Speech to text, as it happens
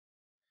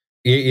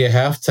you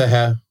have to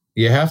have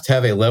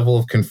a level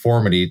of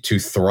conformity to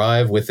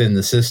thrive within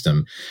the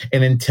system.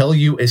 And until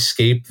you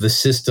escape the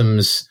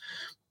system's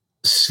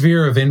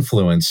sphere of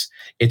influence,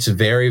 it's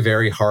very,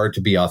 very hard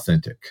to be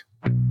authentic.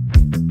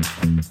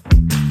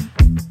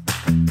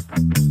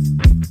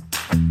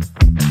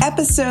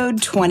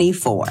 Episode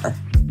 24,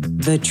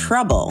 The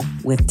Trouble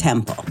with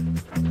Temple.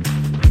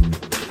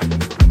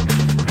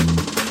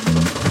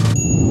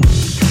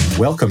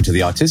 Welcome to the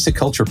Autistic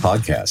Culture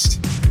Podcast.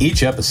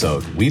 Each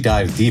episode, we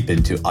dive deep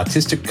into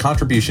autistic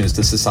contributions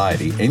to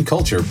society and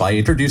culture by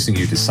introducing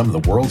you to some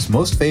of the world's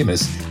most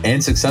famous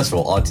and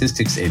successful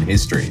autistics in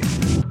history.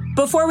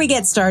 Before we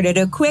get started,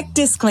 a quick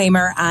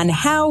disclaimer on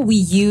how we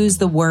use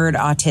the word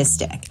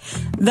autistic.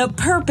 The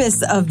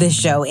purpose of this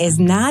show is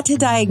not to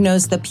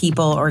diagnose the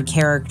people or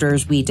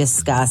characters we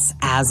discuss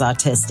as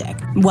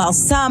autistic. While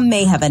some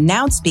may have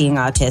announced being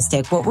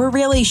autistic, what we're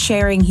really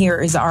sharing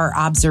here is our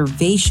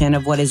observation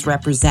of what is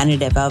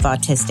representative of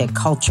autistic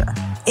culture.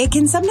 It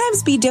can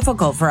sometimes be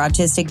difficult for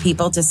autistic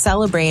people to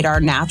celebrate our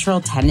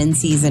natural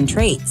tendencies and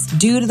traits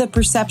due to the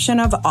perception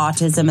of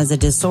autism as a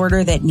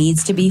disorder that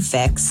needs to be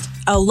fixed,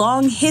 a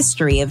long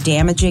history of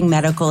damaging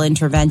medical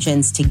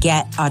interventions to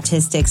get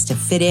autistics to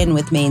fit in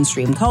with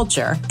mainstream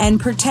culture, and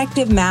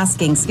protective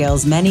masking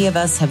skills many of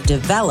us have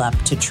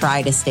developed to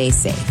try to stay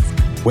safe.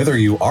 Whether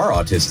you are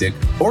autistic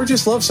or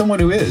just love someone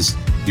who is,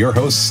 your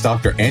hosts,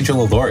 Dr.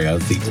 Angela Lauria,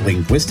 the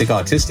linguistic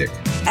autistic,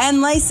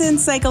 and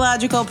licensed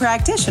psychological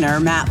practitioner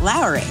Matt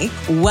Lowry,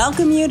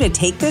 welcome you to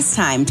take this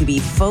time to be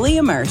fully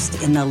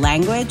immersed in the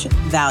language,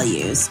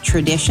 values,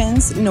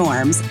 traditions,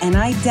 norms, and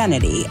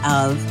identity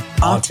of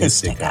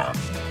Autistica.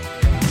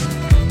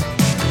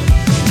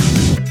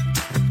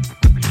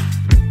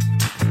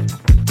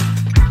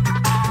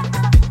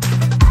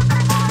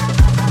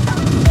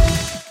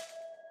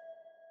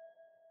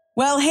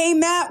 Well, hey,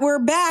 Matt, we're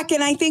back,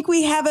 and I think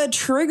we have a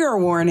trigger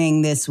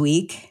warning this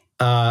week.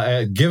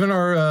 Given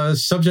our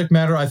subject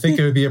matter, I think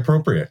it would be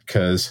appropriate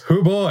because,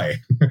 oh boy,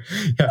 you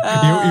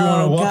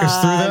want to walk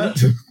us through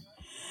that?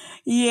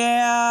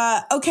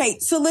 Yeah. Okay.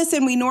 So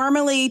listen, we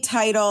normally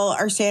title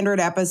our standard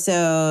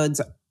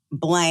episodes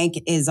Blank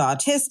is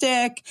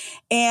Autistic,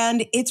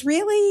 and it's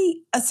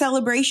really a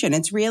celebration.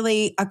 It's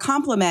really a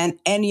compliment,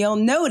 and you'll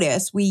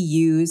notice we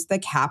use the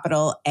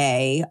capital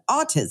A,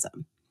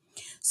 autism.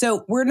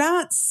 So we're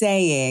not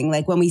saying,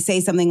 like, when we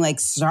say something like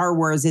Star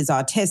Wars is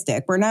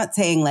autistic, we're not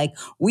saying like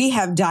we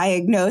have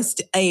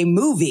diagnosed a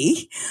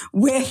movie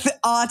with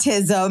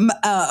autism,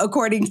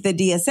 according to the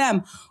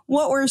DSM.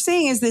 What we're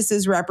saying is this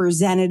is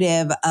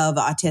representative of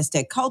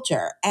autistic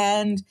culture.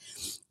 And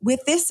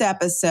with this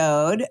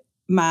episode,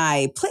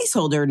 my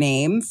placeholder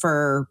name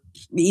for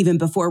even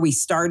before we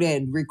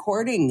started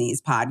recording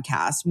these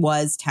podcasts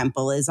was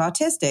Temple is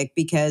Autistic,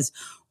 because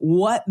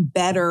what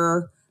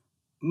better,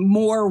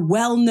 more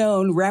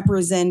well-known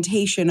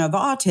representation of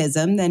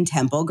autism than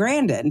Temple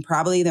Grandin,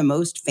 probably the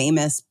most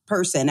famous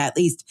person, at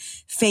least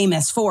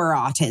famous for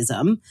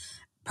autism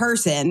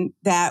person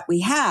that we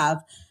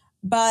have.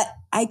 But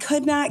I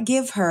could not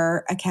give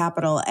her a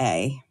capital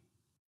A.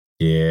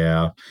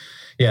 Yeah,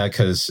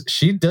 because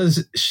she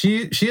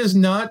is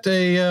not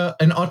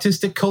an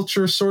autistic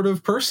culture sort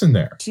of person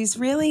there. She's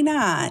really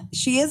not.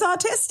 She is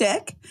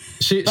autistic.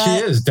 She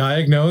is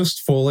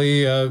diagnosed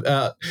fully.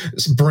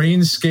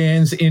 Brain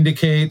scans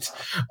indicate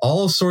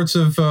all sorts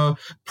of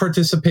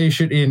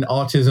participation in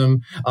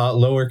autism,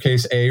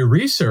 lowercase a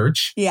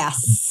research.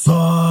 Yes.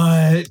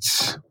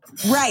 But...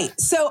 Right.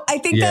 So I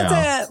think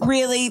that's a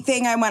really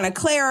thing I want to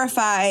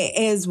clarify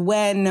is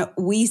when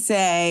we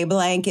say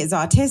blank is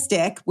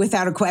autistic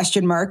without a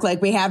question mark,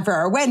 like we had for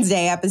our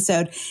Wednesday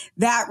episode,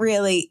 that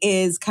really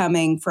is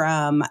coming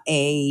from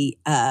a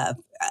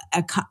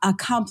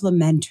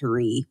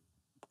complementary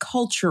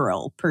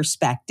cultural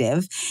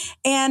perspective.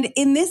 And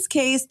in this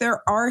case,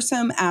 there are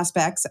some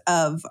aspects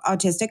of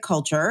autistic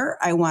culture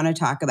I want to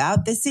talk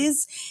about. This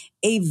is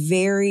a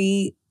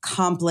very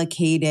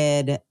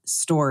complicated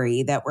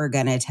story that we're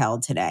going to tell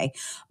today.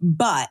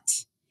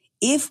 But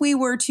if we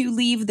were to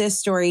leave this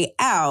story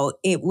out,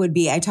 it would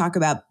be, I talk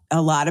about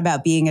a lot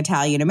about being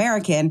Italian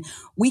American.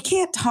 We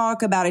can't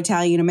talk about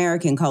Italian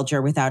American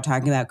culture without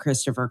talking about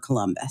Christopher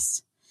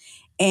Columbus.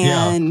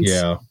 And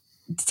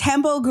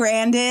Temple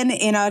Grandin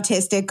in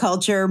autistic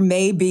culture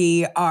may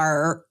be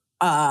our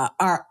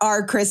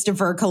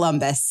Christopher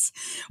Columbus.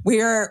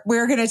 We're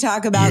going to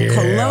talk about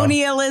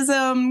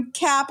colonialism,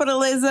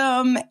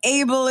 capitalism,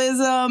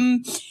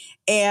 ableism,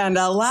 and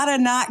a lot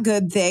of not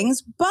good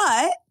things.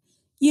 But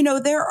you know,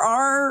 there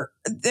are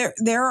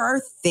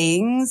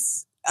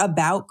things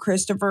about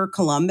Christopher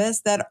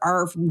Columbus that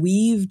are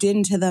weaved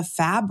into the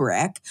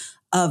fabric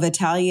of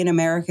Italian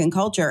American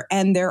culture,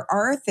 and there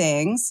are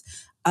things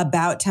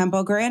about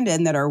Temple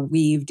Grandin that are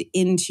weaved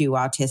into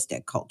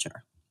autistic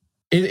culture.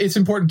 it's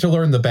important to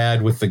learn the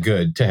bad with the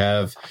good, to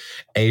have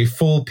a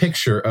full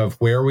picture of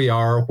where we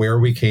are, where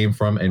we came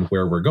from, and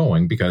where we're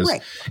going. Because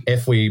Right.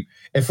 if we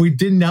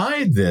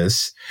denied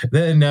this,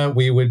 then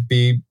we would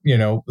be,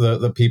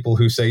 the people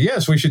who say,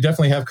 yes, we should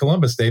definitely have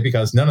Columbus Day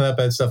because none of that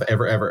bad stuff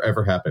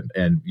ever happened.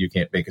 And you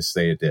can't make us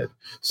say it did.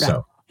 So.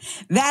 Right.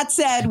 That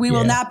said, we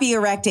will not be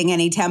erecting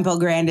any Temple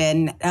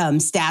Grandin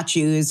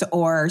statues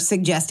or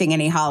suggesting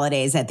any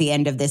holidays at the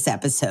end of this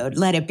episode.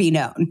 Let it be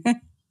known.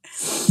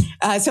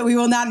 So we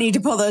will not need to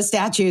pull those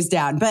statues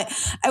down. But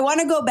I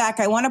want to go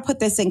back. I want to put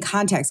this in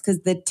context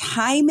because the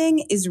timing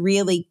is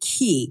really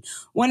key.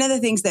 One of the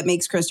things that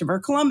makes Christopher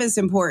Columbus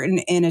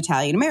important in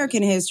Italian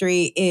American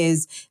history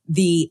is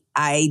the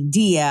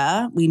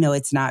idea, we know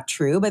it's not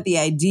true, but the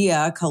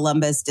idea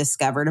Columbus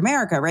discovered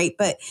America, right?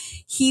 But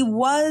he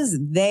was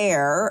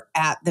there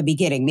at the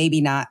beginning,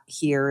 maybe not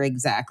here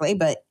exactly,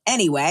 but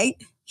anyway,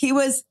 he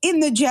was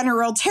in the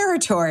general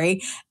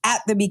territory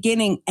at the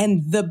beginning,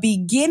 and the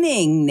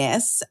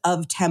beginningness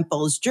of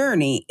Temple's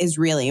journey is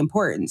really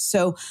important.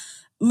 So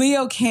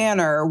Leo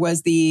Kanner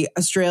was the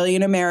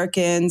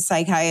Australian-American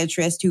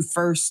psychiatrist who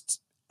first,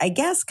 I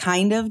guess,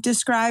 kind of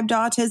described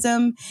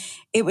autism.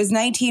 It was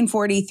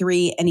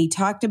 1943, and he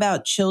talked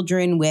about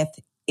children with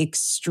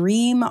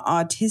extreme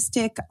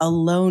autistic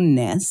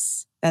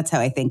aloneness. That's how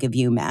I think of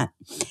you, Matt.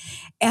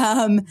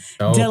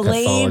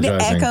 Delayed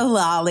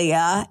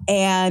echolalia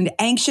and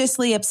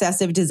anxiously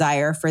obsessive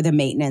desire for the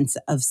maintenance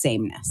of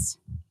sameness.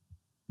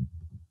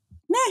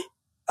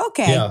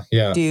 Okay,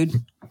 dude.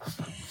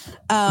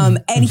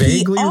 And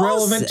vaguely he also,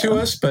 relevant to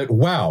us, but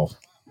wow.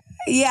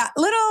 Yeah,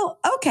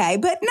 okay.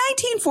 But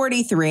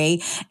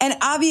 1943, and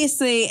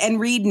obviously, and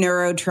read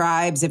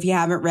Neurotribes if you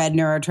haven't read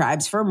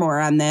Neurotribes for more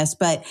on this.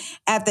 But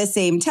at the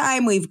same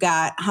time, we've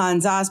got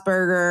Hans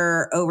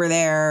Asperger over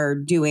there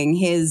doing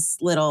his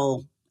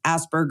little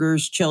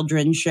Asperger's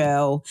children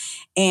show,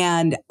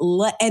 and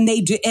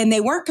they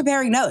weren't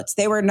comparing notes.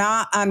 They were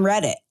not on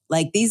Reddit.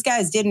 Like, these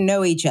guys didn't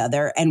know each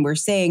other and were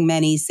saying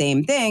many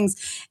same things.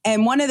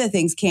 And one of the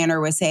things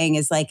Kanner was saying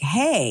is like,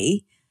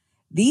 hey,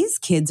 these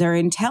kids are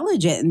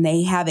intelligent and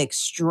they have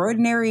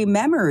extraordinary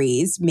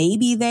memories.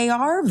 Maybe they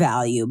are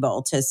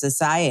valuable to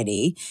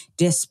society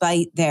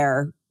despite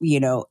their,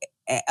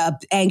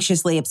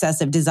 anxiously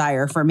obsessive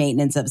desire for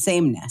maintenance of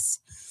sameness.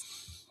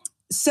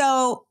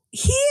 So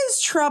he is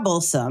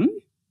troublesome.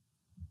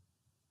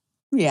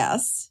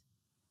 Yes.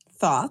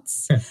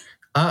 Thoughts?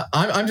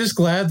 I'm just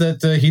glad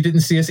that he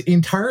didn't see us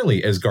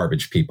entirely as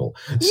garbage people.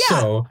 Yeah.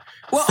 So,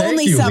 well,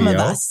 only some Leo.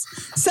 of us.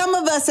 Some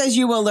of us, as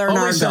you will learn,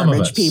 are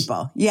garbage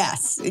people.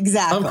 Yes,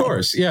 exactly. Of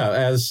course.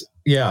 Yeah.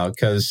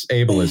 Because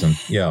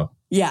ableism. Yeah.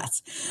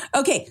 Yes.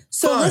 Okay.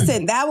 So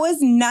listen, that was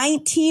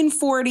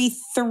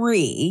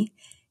 1943.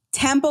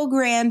 Temple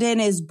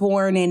Grandin is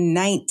born in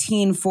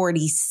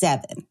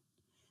 1947.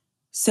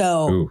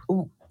 So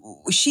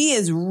she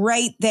is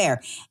right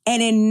there.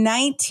 And in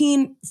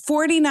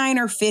 1949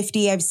 or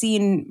 50, I've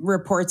seen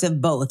reports of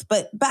both.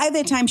 But by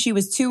the time she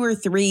was 2 or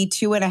 3,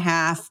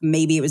 2.5,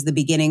 maybe it was the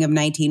beginning of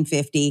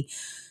 1950,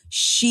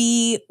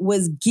 she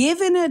was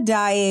given a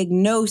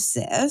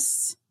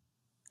diagnosis.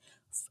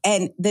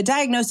 And the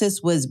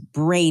diagnosis was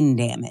brain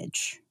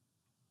damage.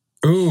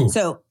 Ooh,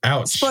 so,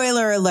 ouch.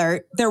 Spoiler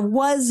alert, there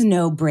was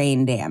no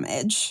brain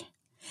damage.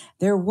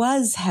 There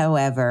was,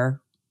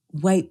 however,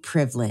 white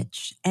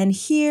privilege. And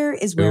here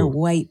is where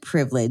white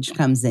privilege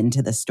comes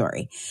into the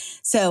story.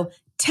 So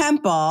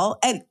Temple,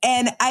 and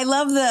I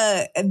love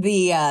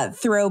the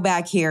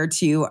throwback here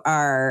to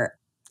our,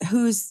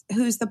 who's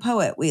the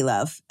poet we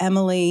love?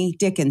 Emily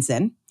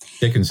Dickinson.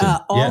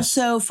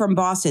 Also from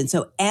Boston.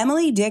 So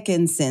Emily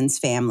Dickinson's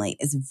family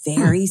is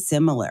very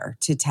similar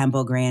to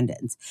Temple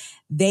Grandin's.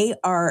 They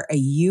are a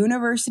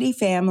university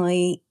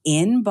family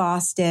in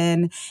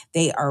Boston.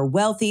 They are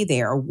wealthy.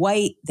 They are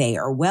white. They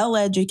are well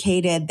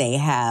educated. They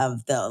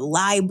have the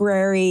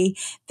library.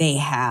 They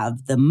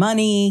have the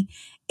money.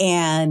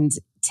 And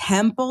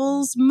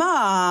Temple's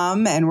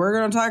mom, and we're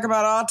going to talk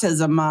about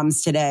autism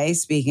moms today,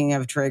 speaking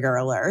of trigger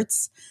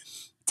alerts.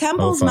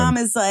 Temple's mom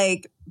is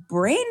like,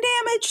 brain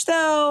damage,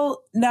 though,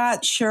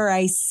 not sure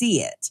I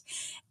see it.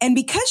 And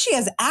because she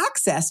has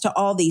access to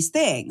all these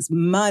things,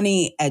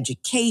 money,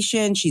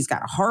 education, she's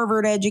got a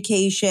Harvard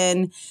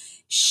education,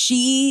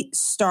 she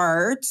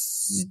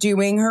starts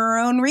doing her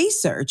own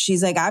research.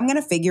 She's like, I'm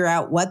going to figure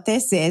out what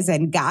this is,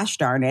 and gosh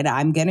darn it,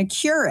 I'm going to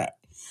cure it.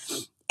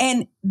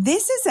 And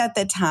this is at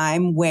the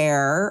time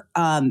where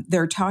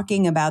they're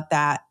talking about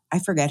that. I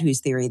forget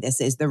whose theory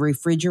this is, the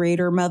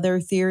refrigerator mother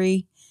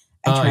theory.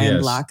 I try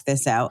and block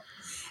this out.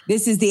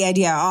 This is the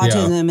idea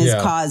autism is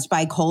caused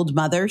by cold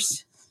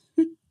mothers.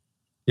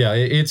 Yeah,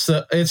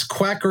 it's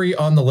quackery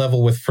on the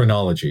level with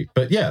phrenology,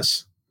 but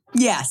yes.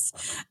 Yes.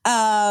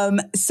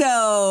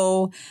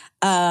 So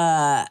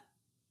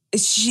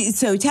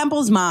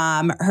Temple's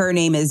mom, her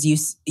name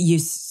is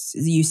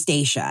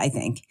Eustacia, I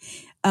think.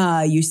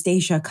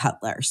 Eustacia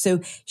Cutler. So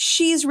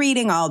she's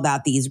reading all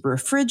about these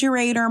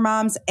refrigerator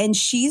moms, and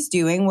she's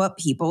doing what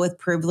people with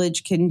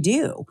privilege can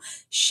do.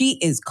 She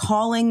is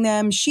calling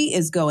them. She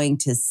is going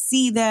to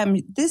see them.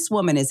 This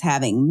woman is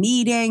having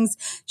meetings.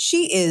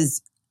 She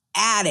is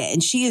at it,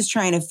 and she is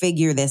trying to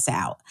figure this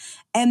out.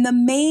 And the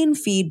main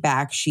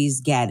feedback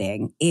she's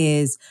getting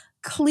is,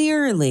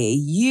 clearly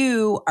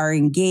you are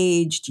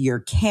engaged,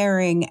 you're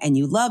caring, and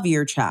you love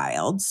your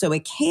child. So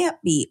it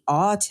can't be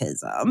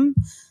autism.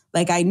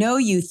 Like, I know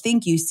you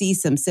think you see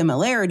some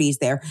similarities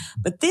there,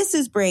 but this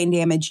is brain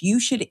damage. You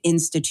should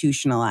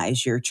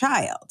institutionalize your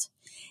child.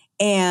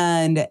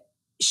 And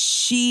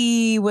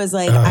she was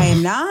like, I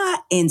am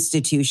not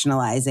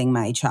institutionalizing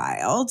my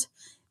child.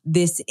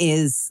 This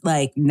is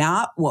like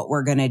not what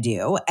we're going to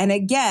do. And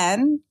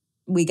again,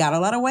 we got a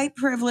lot of white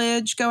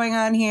privilege going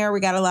on here. We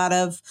got a lot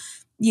of,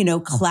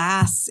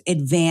 class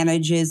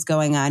advantages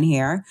going on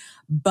here,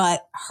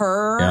 but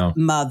her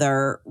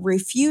mother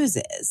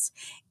refuses.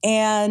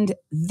 And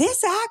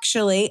this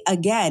actually,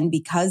 again,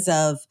 because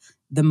of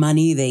the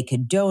money they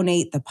could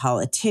donate, the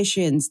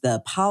politicians,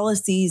 the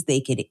policies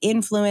they could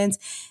influence,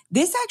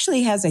 this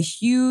actually has a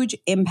huge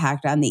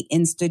impact on the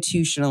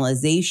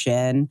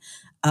institutionalization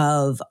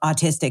of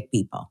autistic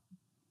people.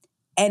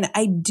 And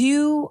I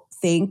do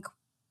think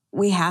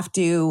we have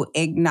to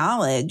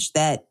acknowledge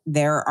that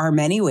there are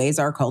many ways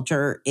our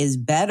culture is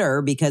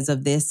better because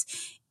of this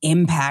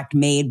impact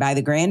made by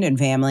the Grandin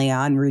family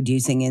on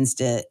reducing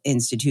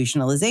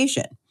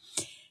institutionalization.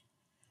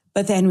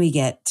 But then we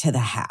get to the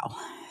how.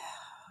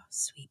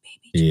 Sweet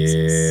baby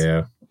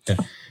Jesus. Yeah.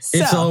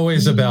 It's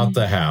always about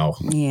the how.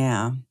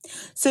 Yeah.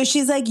 So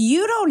she's like,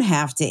 you don't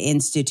have to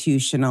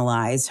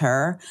institutionalize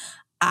her.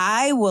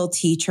 I will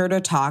teach her to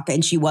talk.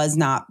 And she was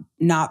not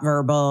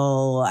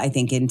verbal, I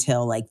think,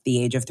 until like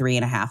the age of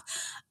 3.5.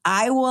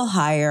 I will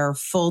hire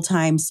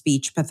full-time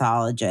speech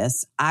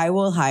pathologists. I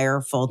will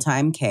hire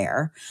full-time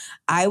care.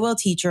 I will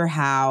teach her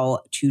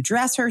how to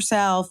dress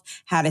herself,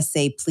 how to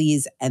say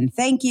please and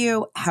thank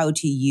you, how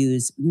to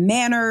use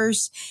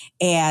manners,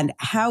 and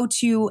how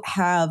to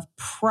have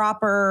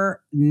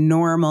proper,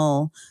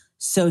 normal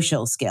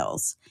social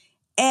skills.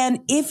 And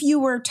if you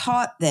were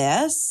taught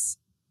this,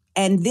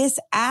 and this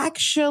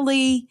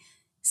actually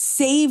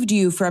saved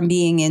you from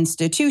being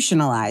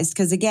institutionalized,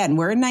 because again,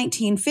 we're in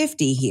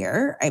 1950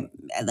 here.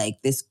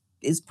 This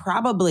is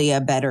probably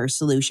a better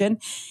solution.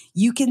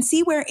 You can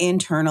see where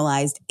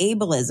internalized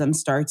ableism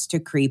starts to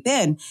creep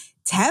in.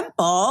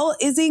 Temple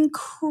is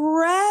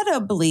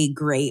incredibly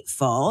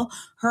grateful.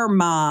 Her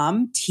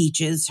mom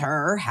teaches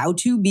her how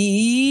to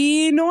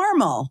be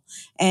normal,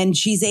 and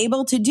she's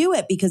able to do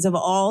it because of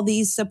all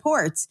these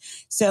supports.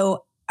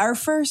 So our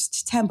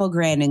first Temple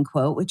Grandin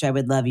quote, which I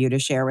would love you to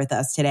share with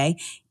us today,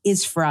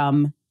 is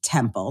from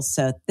Temple.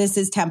 So this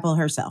is Temple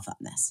herself on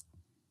this.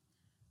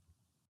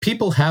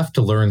 People have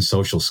to learn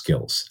social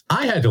skills.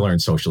 I had to learn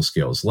social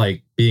skills,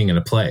 like being in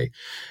a play.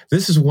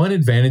 This is one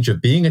advantage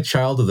of being a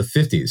child of the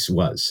 50s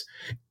was.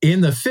 In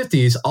the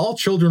 50s, all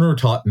children were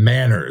taught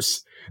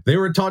manners. They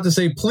were taught to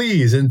say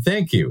please and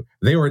thank you.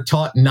 They were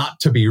taught not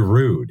to be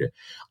rude.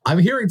 I'm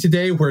hearing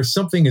today where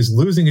something is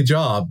losing a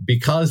job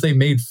because they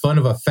made fun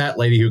of a fat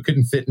lady who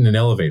couldn't fit in an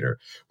elevator.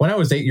 When I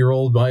was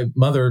 8-year-old, my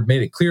mother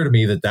made it clear to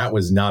me that that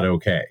was not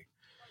okay.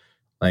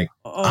 Like,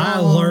 I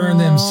learned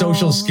them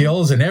social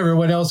skills and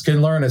everyone else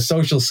can learn a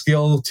social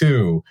skill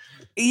too.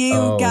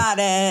 You got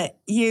it.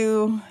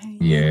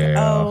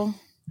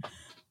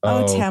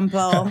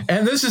 Temple.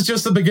 And this is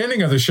just the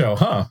beginning of the show,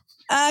 huh?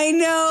 I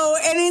know,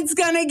 and it's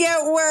going to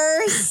get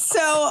worse. So,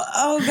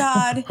 oh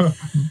God.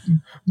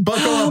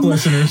 Buckle up,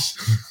 listeners.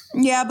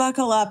 Yeah,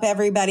 buckle up,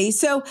 everybody.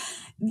 So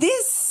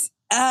this,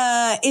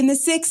 in the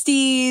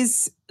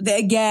 60s,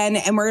 again,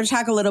 and we're going to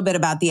talk a little bit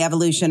about the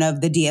evolution of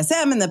the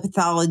DSM and the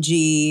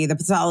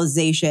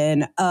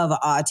pathologization of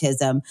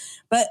autism.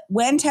 But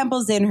when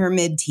Temple's in her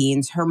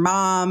mid-teens, her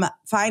mom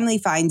finally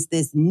finds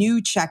this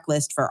new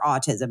checklist for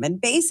autism and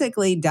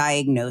basically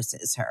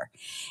diagnoses her.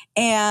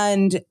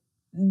 And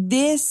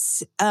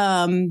this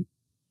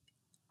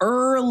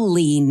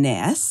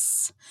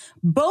earliness,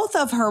 both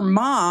of her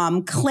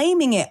mom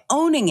claiming it,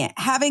 owning it,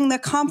 having the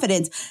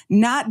confidence,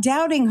 not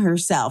doubting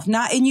herself,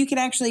 and you can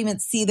actually even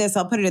see this,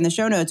 I'll put it in the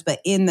show notes,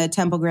 but in the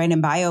Temple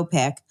Grandin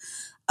biopic,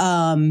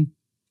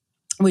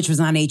 which was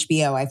on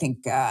HBO, I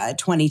think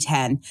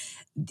 2010,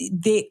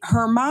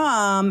 her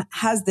mom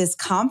has this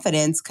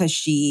confidence because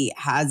she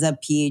has a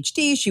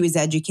PhD. She was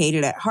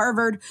educated at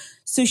Harvard.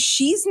 So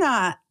she's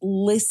not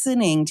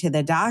listening to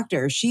the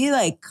doctor. She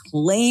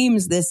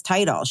claims this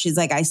title. She's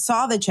like, I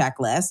saw the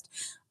checklist.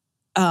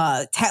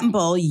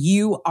 Temple,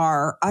 you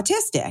are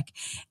autistic.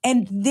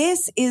 And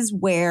this is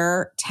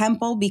where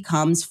Temple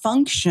becomes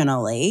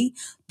functionally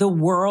the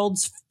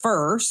world's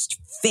first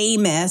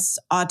famous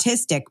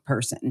autistic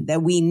person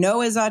that we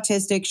know is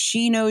autistic.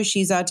 She knows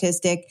she's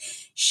autistic.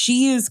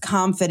 She is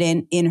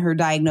confident in her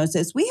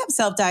diagnosis. We have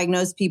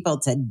self-diagnosed people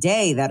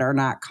today that are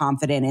not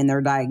confident in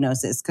their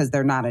diagnosis because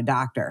they're not a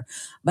doctor,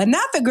 but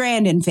not the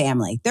Grandin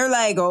family. They're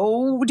like,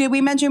 oh, did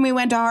we mention we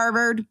went to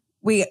Harvard?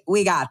 We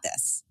got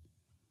this.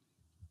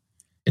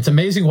 It's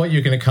amazing what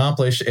you can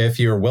accomplish if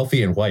you're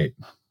wealthy and white.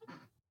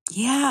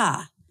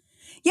 Yeah.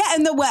 Yeah,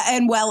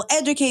 and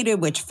well-educated,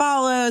 which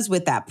follows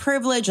with that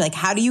privilege. Like,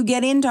 how do you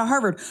get into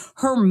Harvard?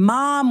 Her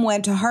mom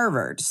went to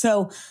Harvard.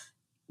 So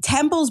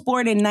Temple's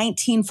born in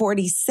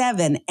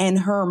 1947, and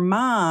her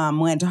mom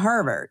went to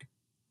Harvard.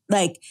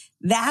 Like,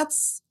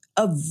 that's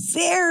a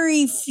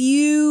very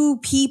few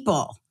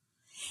people.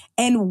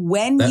 And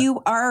when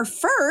you are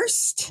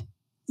first,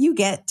 you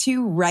get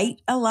to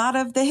write a lot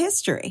of the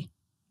history.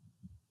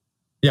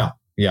 Yeah.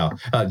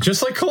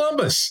 Just like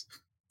Columbus.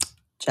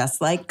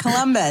 Just like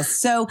Columbus.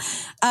 So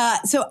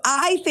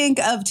I think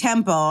of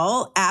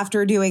Temple,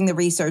 after doing the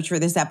research for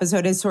this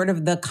episode, as sort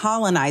of the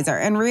colonizer.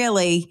 And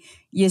really,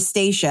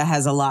 Eustacia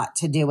has a lot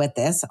to do with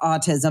this.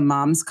 Autism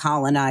moms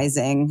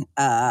colonizing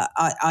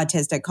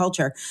autistic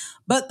culture.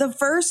 But the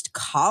first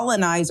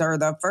colonizer,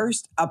 the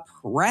first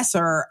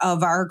oppressor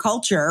of our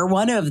culture,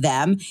 one of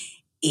them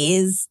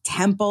is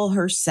Temple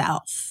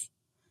herself.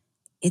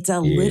 It's a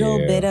little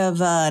bit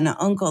of an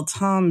Uncle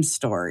Tom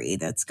story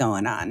that's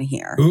going on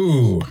here.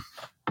 Ooh.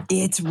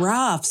 It's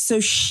rough. So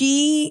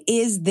she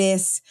is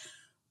this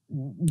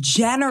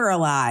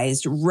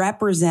generalized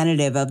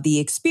representative of the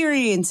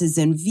experiences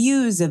and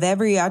views of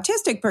every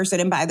autistic person.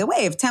 And by the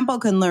way, if Temple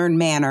can learn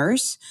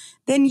manners,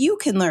 then you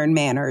can learn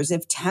manners.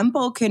 If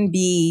Temple can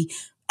be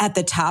at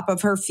the top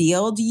of her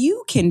field,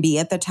 you can be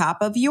at the top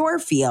of your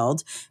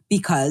field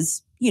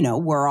because,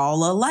 we're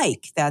all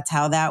alike. That's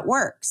how that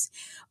works.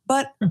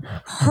 But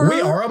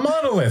we are a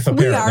monolith,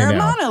 apparently. We are a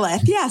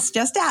monolith. Yes,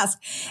 just ask.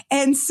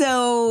 And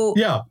so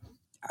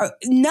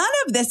none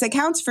of this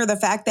accounts for the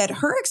fact that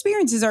her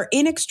experiences are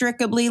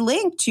inextricably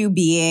linked to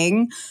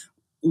being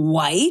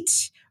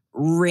white,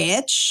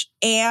 rich,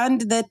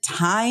 and the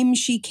time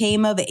she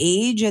came of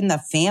age and the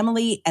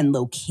family and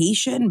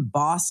location,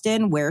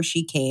 Boston, where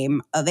she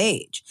came of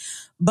age.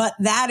 But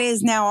that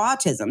is now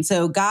autism.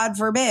 So God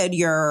forbid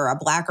you're a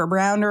Black or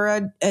brown or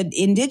an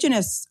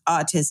indigenous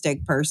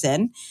autistic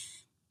person.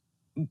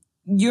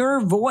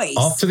 Your voice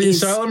off to the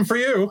asylum for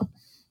you.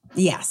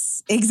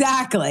 Yes,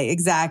 exactly.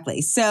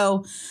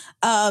 So,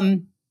 but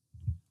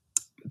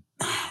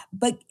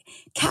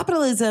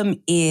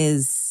capitalism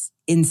is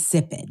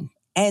insipid.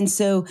 And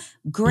so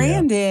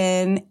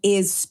Grandin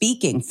is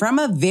speaking from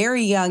a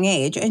very young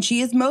age, and she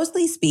is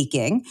mostly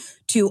speaking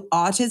to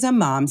autism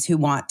moms who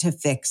want to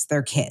fix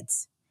their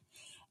kids.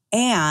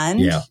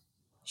 And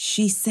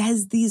she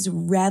says these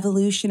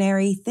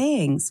revolutionary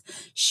things.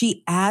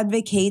 She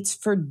advocates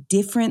for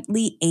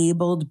differently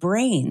abled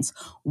brains.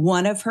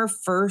 One of her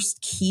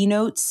first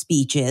keynote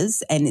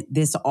speeches, and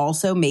this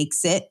also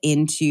makes it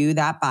into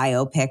that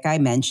biopic I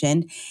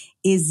mentioned,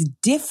 is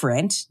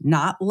different,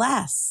 not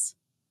less.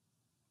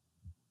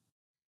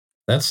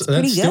 That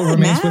still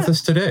remains with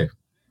us today.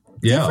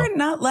 Yeah. Different,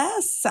 not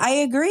less. I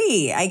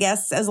agree. I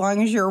guess as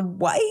long as you're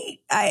white,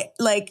 as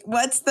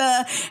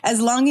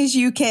long as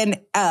you can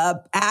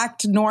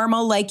act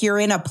normal like you're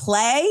in a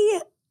play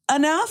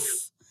enough.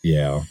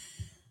 Yeah.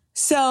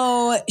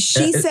 So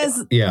she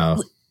says, yeah.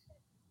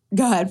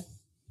 Go ahead.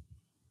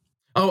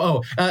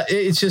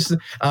 It's just,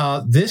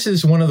 this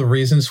is one of the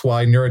reasons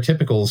why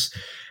neurotypicals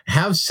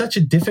have such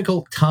a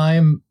difficult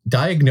time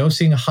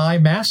diagnosing high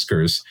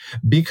maskers,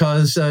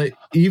 because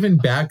even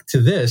back to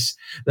this,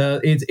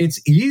 it's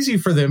easy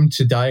for them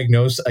to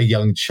diagnose a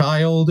young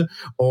child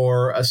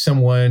or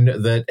someone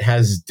that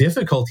has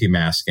difficulty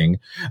masking.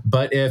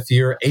 But if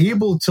you're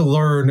able to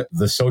learn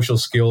the social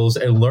skills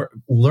and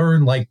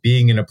learn like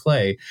being in a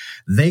play,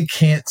 they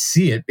can't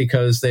see it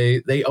because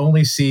they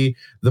only see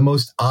the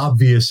most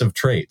obvious of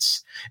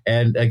traits.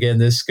 And again,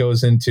 this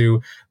goes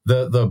into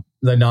the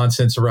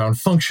nonsense around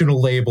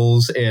functional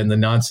labels and the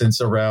nonsense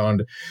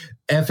around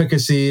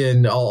efficacy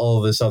and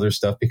all this other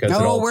stuff, because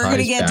we're going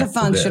to get to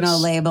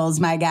functional labels,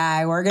 my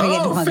guy. We're going to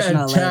get to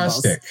functional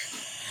fantastic.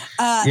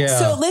 Labels.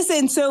 So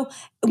listen, so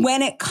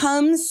when it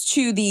comes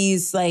to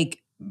these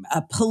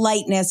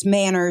politeness,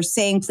 manners,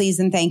 saying please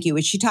and thank you,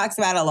 which she talks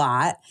about a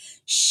lot,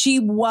 she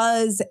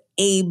was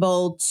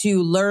able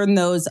to learn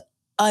those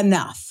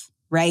enough,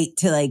 right,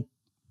 to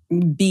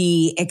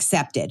be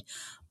accepted.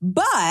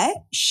 But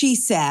she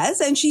says,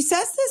 and she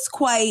says this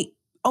quite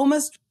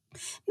almost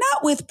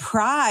not with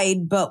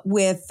pride, but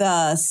with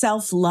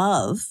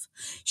self-love.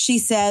 She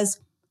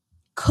says,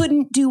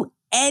 couldn't do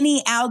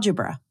any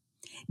algebra.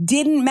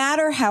 Didn't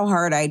matter how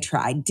hard I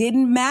tried.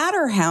 Didn't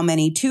matter how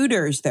many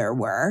tutors there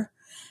were.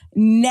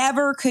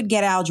 Never could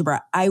get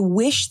algebra. I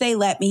wish they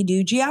let me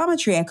do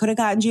geometry. I could have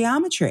gotten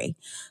geometry.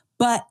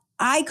 But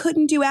I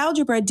couldn't do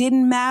algebra.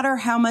 Didn't matter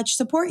how much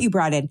support you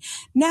brought in.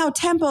 Now,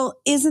 Temple,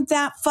 isn't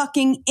that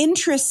fucking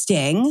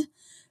interesting?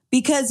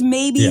 Because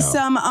maybe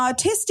some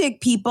autistic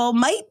people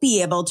might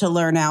be able to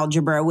learn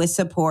algebra with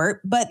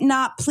support, but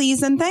not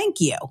please and thank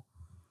you.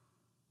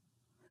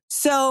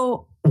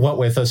 So what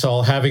with us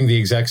all having the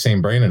exact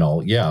same brain and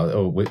all?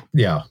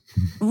 Yeah.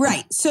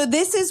 Right. So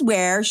this is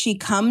where she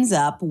comes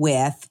up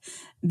with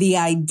the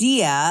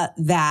idea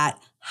that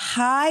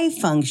high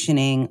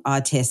functioning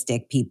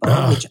autistic people,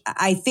 which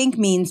I think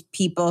means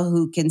people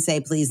who can say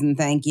please and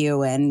thank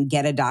you and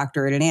get a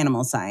doctorate in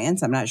animal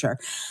science. I'm not sure.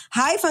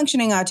 High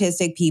functioning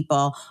autistic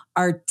people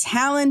are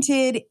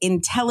talented,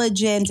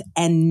 intelligent,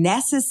 and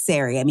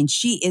necessary. I mean,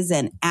 she is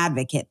an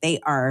advocate. They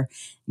are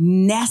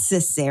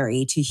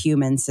necessary to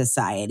human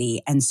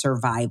society and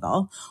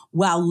survival,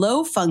 while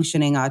low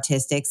functioning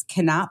autistics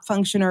cannot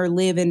function or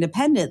live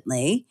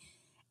independently,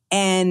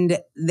 and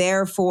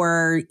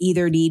therefore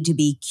either need to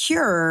be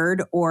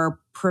cured or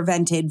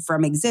prevented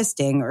from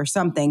existing or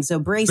something. So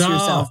brace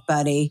yourself,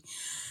 buddy.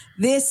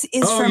 This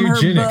is from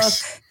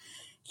eugenics. Her book,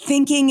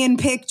 Thinking in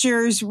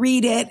Pictures.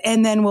 Read it,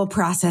 and then we'll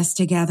process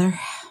together.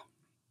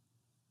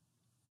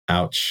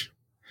 Ouch.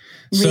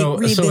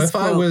 So if quote.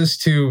 I was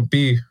to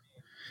be...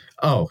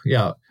 Oh,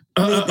 yeah.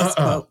 Read this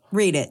quote.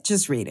 Read it.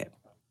 Just read it.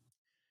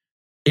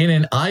 In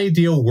an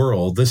ideal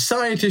world, the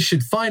scientists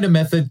should find a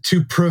method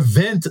to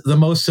prevent the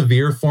most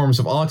severe forms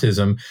of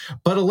autism,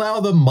 but allow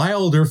the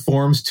milder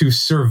forms to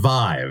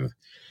survive.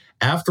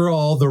 After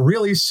all, the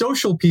really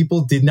social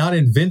people did not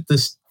invent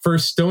the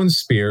first stone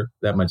spear.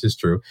 That much is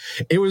true.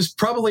 It was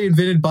probably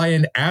invented by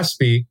an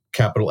Aspie,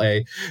 capital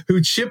A,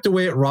 who chipped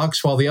away at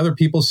rocks while the other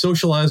people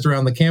socialized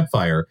around the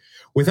campfire.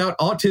 Without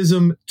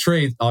autism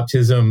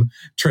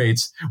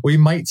traits, we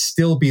might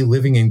still be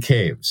living in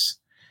caves.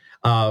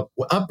 A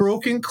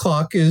broken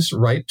clock is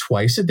right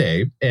twice a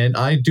day, and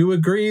I do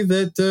agree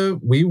that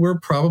we were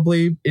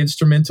probably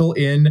instrumental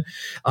in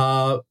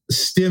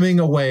stimming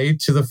away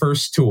to the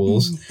first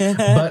tools.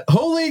 But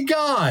holy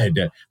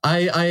God,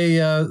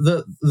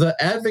 the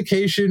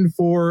advocation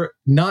for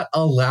not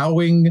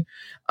allowing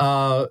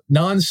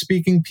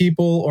non-speaking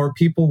people or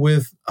people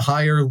with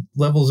higher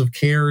levels of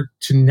care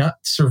to not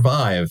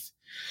survive.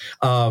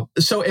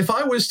 So if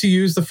I was to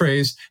use the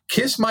phrase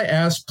 "kiss my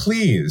ass,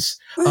 please,"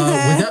 would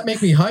that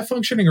make me high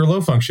functioning or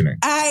low functioning?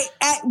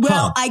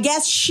 I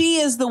guess she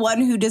is the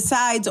one who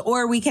decides,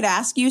 or we could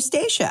ask you,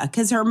 Stacia,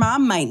 because her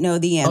mom might know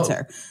the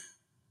answer.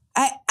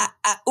 I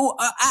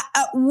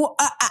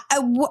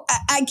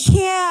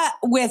can't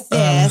with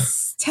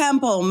this.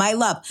 Temple, my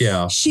love.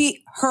 Yeah.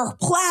 Her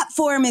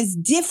platform is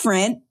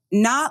different,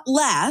 not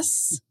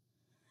less,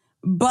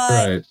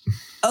 but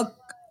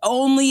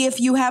only if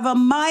you have a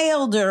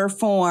milder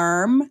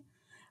form.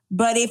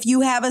 But if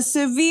you have a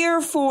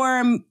severe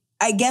form,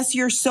 I guess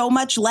you're so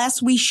much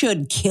less we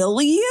should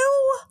kill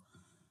you?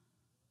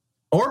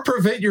 Or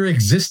prevent your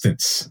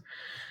existence.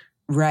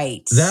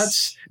 Right.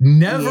 That's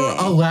never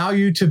allow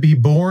you to be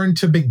born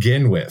to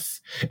begin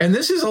with. And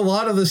this is a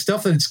lot of the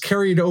stuff that's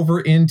carried over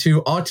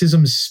into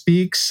Autism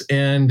Speaks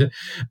and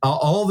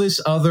all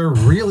this other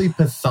really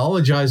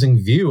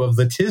pathologizing view of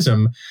the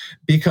TISM,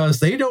 because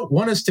they don't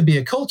want us to be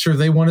a culture.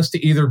 They want us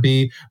to either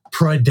be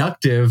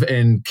productive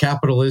and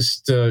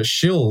capitalist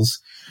shills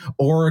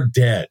or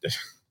dead.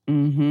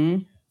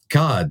 Mm-hmm.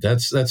 God,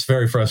 that's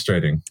very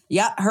frustrating.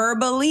 Yeah, her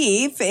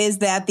belief is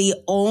that the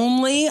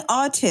only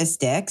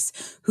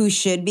autistics who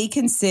should be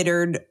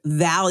considered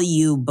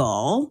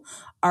valuable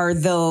are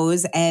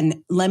those,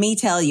 and let me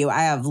tell you,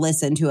 I have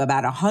listened to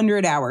about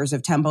 100 hours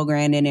of Temple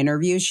Grandin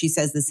interviews. She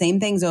says the same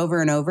things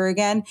over and over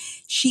again.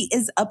 She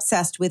is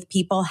obsessed with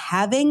people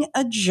having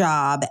a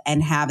job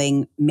and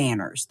having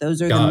manners.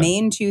 Those are the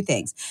main two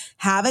things.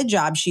 Have a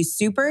job. She's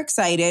super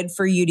excited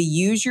for you to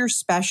use your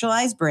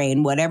specialized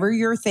brain, whatever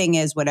your thing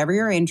is, whatever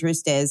your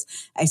interest is.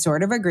 I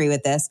sort of agree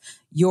with this.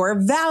 Your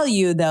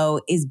value,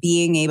 though, is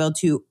being able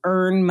to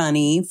earn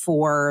money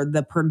for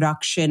the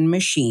production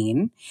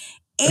machine.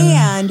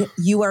 And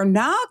you are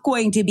not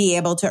going to be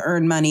able to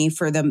earn money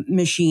for the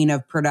machine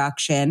of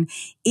production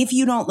if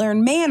you don't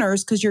learn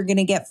manners, because you're going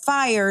to get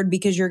fired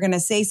because you're going to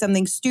say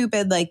something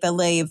stupid like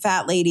the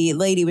fat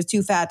lady was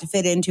too fat to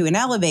fit into an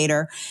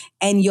elevator,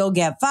 and you'll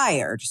get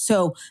fired.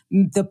 So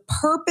the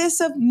purpose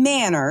of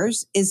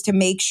manners is to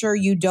make sure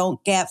you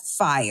don't get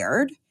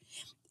fired.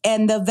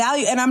 And the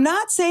value, and I'm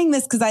not saying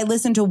this because I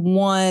listened to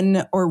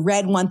one or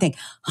read one thing.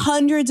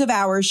 Hundreds of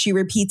hours, she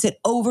repeats it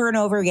over and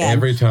over again.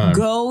 Every time.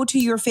 Go to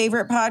your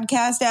favorite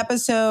podcast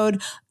episode,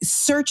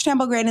 search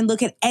Temple Grandin,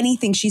 look at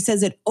anything. She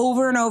says it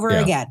over and over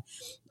again.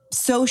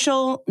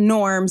 Social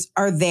norms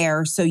are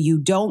there so you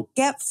don't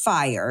get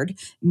fired.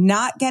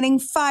 Not getting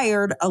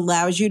fired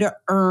allows you to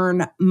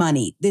earn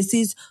money. This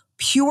is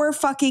pure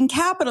fucking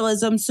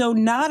capitalism. So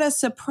not a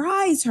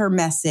surprise her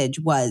message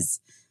was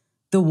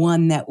the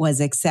one that was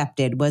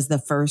accepted, was the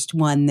first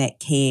one that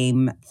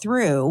came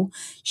through.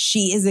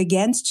 She is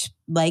against,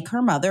 like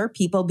her mother,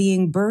 people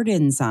being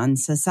burdens on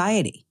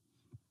society.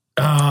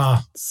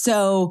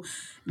 So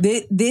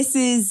this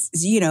is,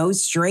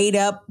 straight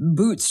up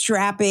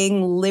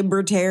bootstrapping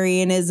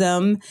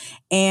libertarianism.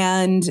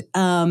 And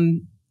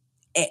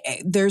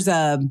there's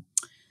a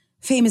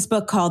famous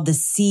book called The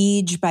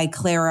Siege by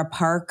Clara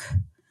Park,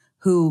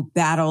 who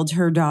battled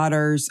her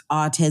daughter's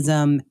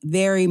autism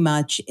very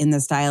much in the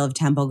style of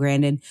Temple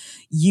Grandin.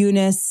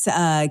 Eunice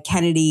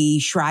Kennedy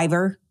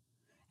Shriver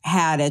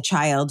had a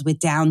child with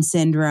Down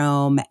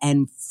syndrome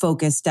and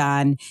focused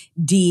on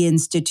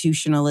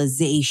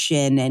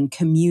deinstitutionalization and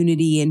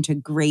community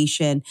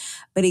integration.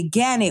 But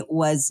again, it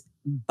was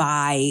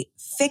by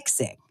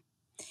fixing.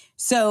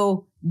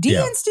 So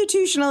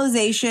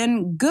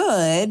deinstitutionalization,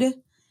 good.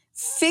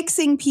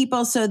 Fixing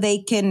people so they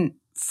can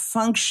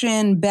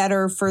function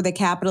better for the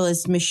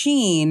capitalist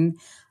machine,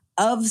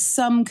 of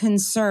some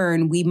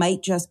concern. We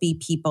might just be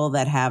people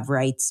that have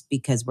rights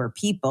because we're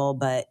people,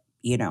 but,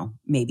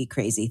 maybe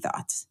crazy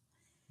thoughts.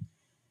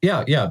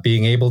 Yeah.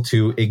 Being able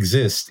to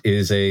exist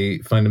is a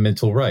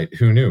fundamental right.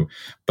 Who knew?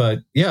 But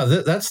yeah,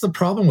 that's the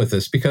problem with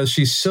this, because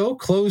she's so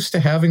close to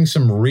having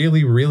some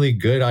really, really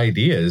good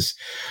ideas,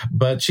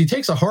 but she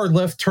takes a hard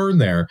left turn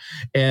there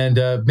and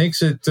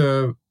makes it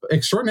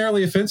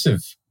extraordinarily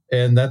offensive.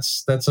 And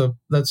that's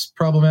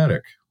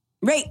problematic.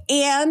 Right.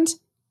 And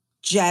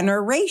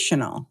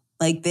generational.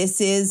 Like, this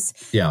is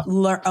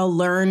a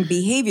learned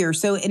behavior.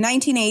 So in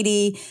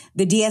 1980,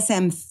 the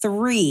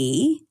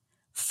DSM-3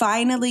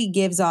 finally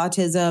gives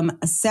autism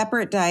a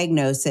separate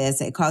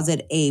diagnosis. It calls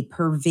it a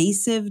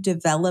pervasive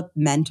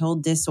developmental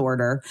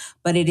disorder,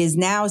 but it is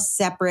now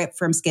separate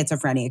from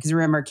schizophrenia. Because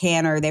remember,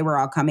 Kanner, they were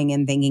all coming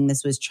in thinking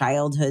this was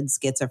childhood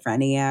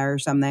schizophrenia or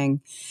something.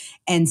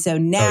 And so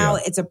now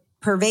it's a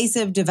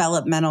pervasive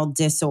developmental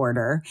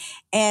disorder.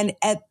 And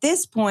at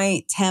this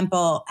point,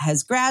 Temple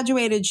has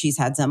graduated. She's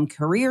had some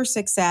career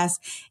success,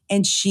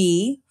 and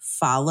she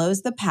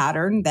follows the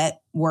pattern that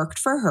worked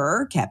for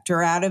her, kept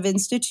her out of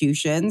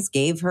institutions,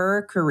 gave her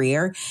a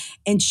career,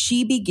 and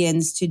she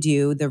begins to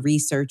do the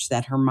research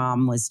that her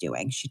mom was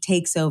doing. She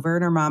takes over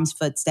in her mom's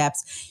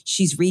footsteps.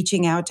 She's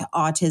reaching out to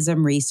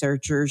autism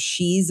researchers.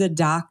 She's a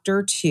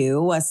doctor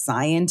too, a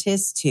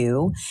scientist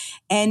too.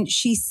 And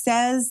she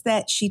says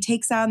that she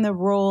takes on the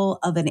role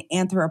of an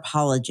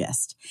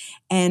anthropologist,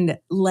 and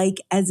like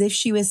as if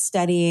she was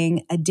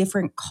studying a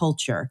different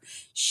culture.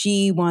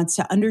 She wants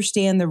to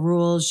understand the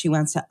rules. She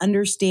wants to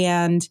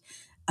understand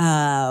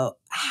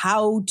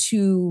how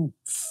to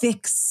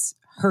fix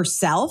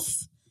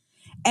herself.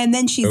 And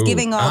then she's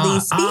giving all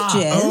these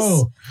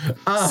speeches.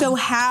 So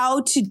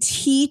how to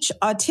teach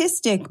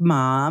autistic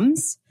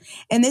moms.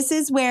 And this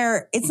is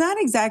where it's not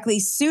exactly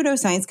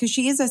pseudoscience, because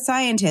she is a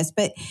scientist,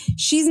 but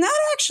she's not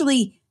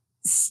actually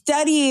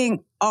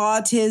studying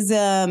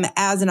autism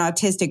as an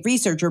autistic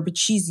researcher, but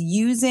she's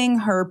using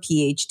her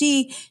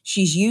PhD.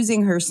 She's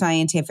using her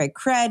scientific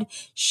cred.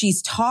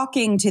 She's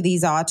talking to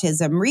these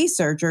autism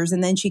researchers,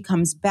 and then she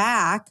comes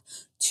back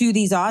to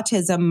these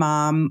autism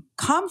mom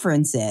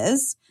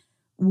conferences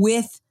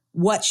with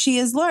what she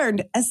has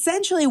learned.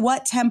 Essentially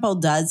what Temple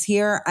does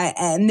here,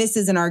 and this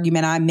is an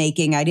argument I'm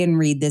making, I didn't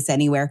read this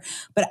anywhere,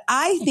 but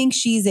I think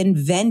she's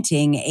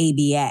inventing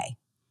ABA.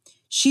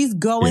 She's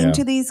going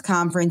to these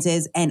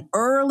conferences, and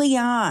early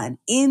on,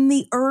 in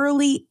the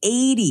early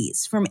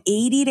 80s, from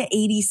 80 to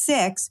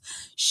 86,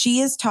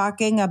 she is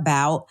talking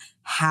about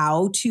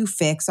how to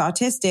fix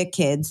autistic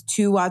kids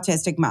to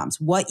autistic moms,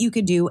 what you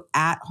could do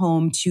at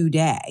home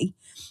today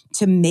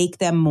to make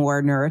them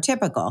more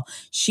neurotypical.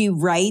 She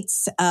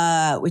writes,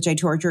 which I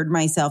tortured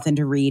myself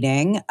into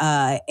reading,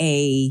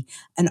 an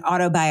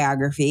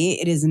autobiography.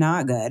 It is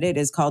not good. It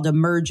is called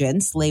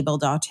Emergence,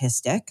 labeled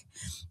autistic.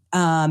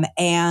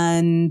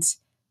 And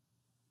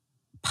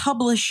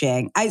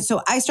publishing.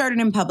 So I started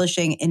in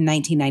publishing in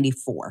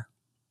 1994.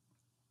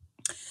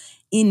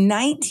 In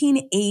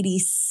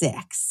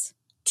 1986,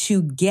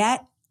 to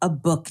get a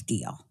book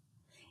deal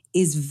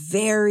is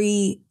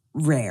very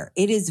rare.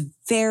 It is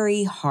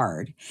very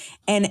hard.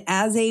 And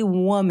as a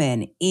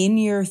woman in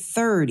your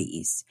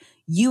 30s,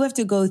 you have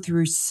to go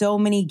through so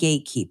many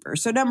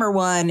gatekeepers. So number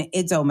one,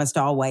 it's almost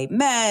all white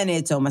men.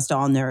 It's almost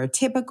all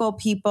neurotypical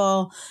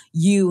people.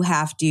 You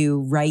have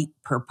to write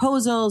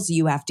proposals.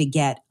 You have to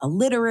get a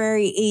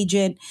literary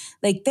agent.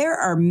 Like, there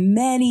are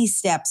many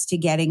steps to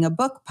getting a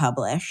book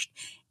published.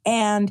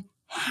 And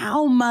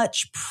how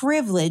much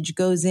privilege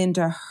goes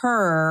into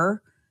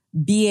her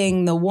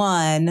being the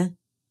one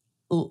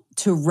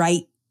to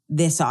write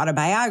this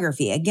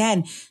autobiography.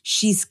 Again,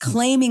 she's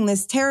claiming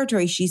this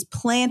territory. She's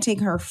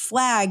planting her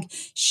flag.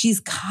 She's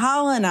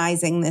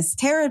colonizing this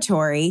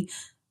territory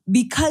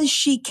because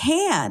she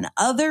can.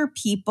 Other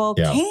people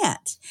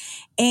can't.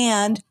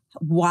 And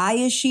why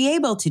is she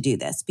able to do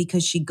this?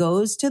 Because she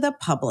goes to the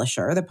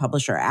publisher. The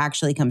publisher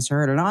actually comes to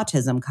her at an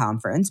autism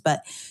conference,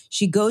 but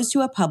she goes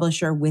to a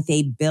publisher with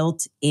a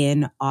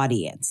built-in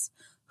audience.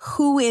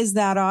 Who is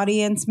that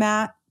audience,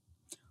 Matt?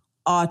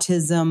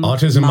 Autism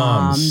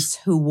moms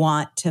who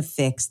want to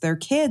fix their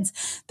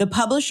kids. The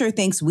publisher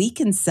thinks, we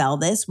can sell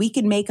this. We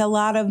can make a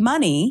lot of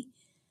money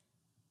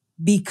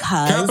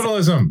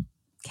because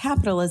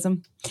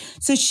capitalism.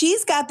 So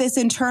she's got this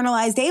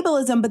internalized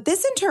ableism, but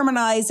this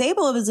internalized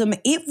ableism,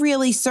 it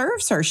really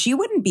serves her. She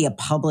wouldn't be a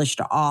published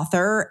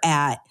author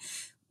at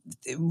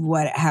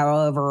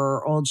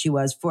however old she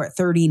was,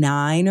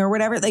 39 or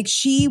whatever. Like,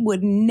 she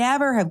would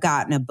never have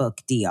gotten a book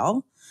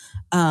deal.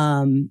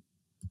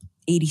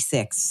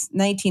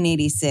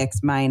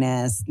 1986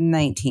 minus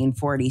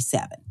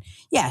 1947.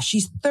 Yeah,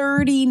 she's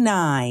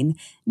 39,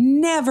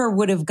 never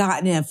would have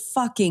gotten a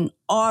fucking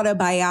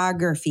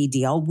autobiography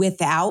deal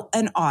without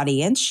an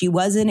audience. She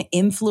was an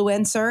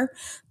influencer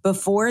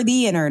before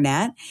the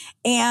internet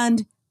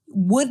and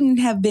wouldn't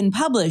have been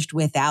published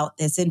without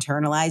this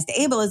internalized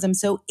ableism.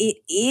 So it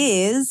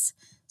is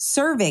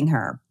serving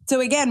her. So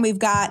again, we've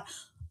got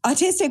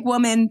autistic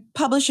woman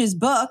publishes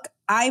book.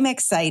 I'm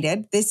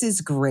excited. This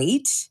is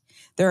great.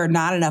 There are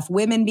not enough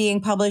women being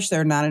published.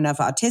 There are not enough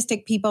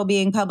autistic people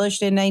being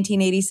published in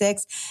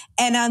 1986.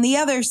 And on the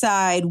other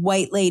side,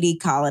 white lady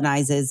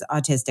colonizes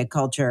autistic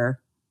culture.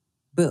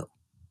 Boo.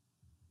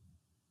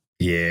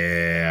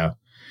 Yeah.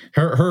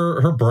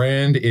 Her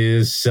brand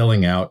is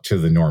selling out to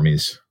the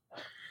normies.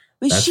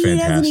 But That's she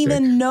fantastic. doesn't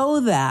even know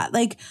that.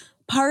 Like,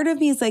 part of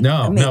me is like,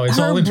 no, it's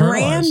all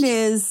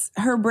internalized.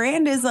 Her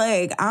brand is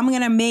like, I'm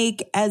going to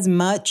make as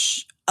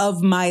much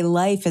of my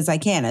life as I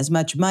can, as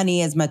much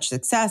money, as much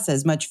success,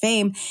 as much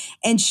fame.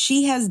 And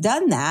she has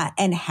done that.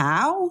 And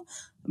how?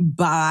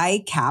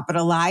 By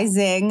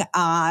capitalizing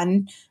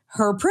on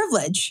her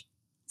privilege.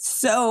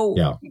 So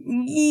yeah.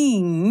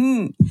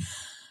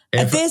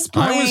 At this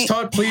point, I was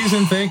taught please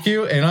and thank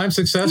you, and I'm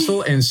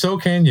successful, and so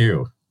can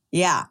you.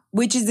 Yeah,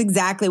 which is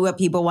exactly what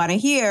people want to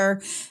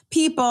hear.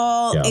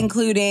 People,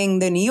 including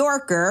the New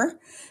Yorker.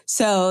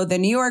 So the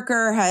New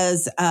Yorker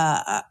has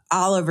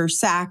Oliver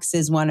Sacks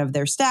is one of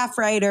their staff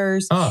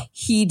writers.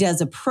 He does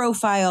a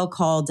profile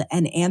called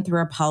An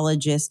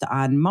Anthropologist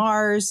on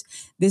Mars.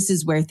 This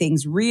is where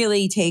things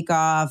really take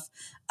off.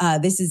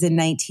 This is in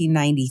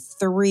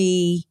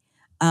 1993.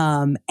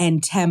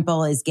 And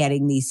Temple is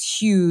getting these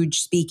huge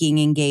speaking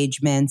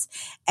engagements.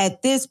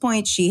 At this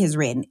point, she has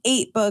written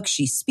 8 books.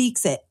 She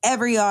speaks at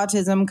every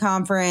autism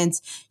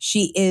conference.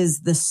 She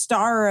is the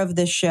star of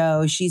the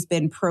show. She's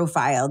been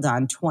profiled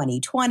on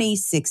 2020,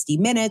 60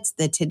 Minutes,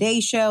 The Today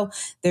Show.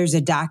 There's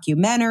a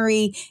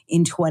documentary.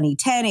 In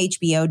 2010,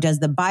 HBO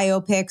does the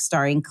biopic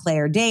starring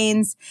Claire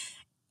Danes.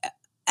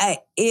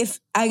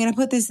 If I'm going to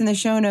put this in the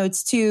show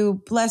notes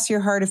too, bless your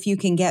heart if you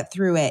can get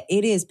through it.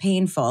 It is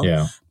painful.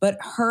 Yeah. But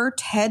her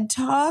TED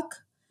Talk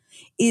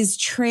is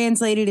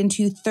translated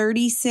into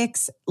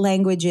 36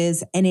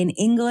 languages and in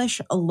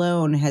English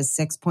alone has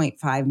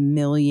 6.5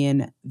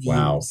 million views.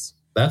 Wow.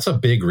 That's a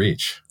big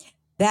reach.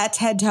 That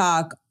TED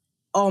Talk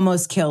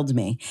almost killed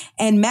me.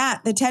 And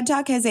Matt, the TED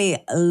Talk has a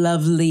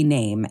lovely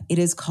name. It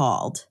is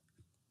called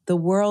The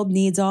World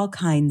Needs All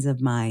Kinds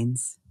of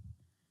Minds.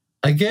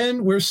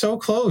 Again, we're so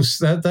close.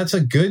 That's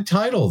a good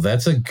title.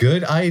 That's a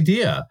good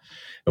idea.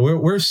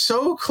 We're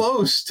so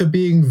close to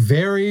being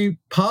very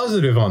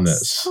positive on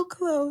this. So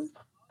close.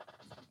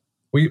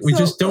 We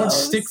just don't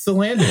stick the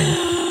landing.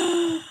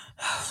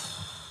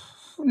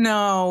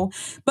 No.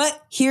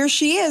 But here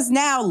she is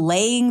now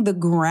laying the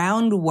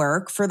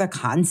groundwork for the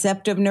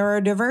concept of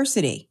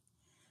neurodiversity.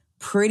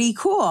 Pretty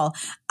cool.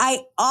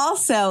 I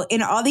also,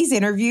 in all these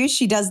interviews,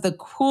 she does the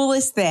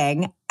coolest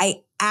thing.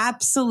 I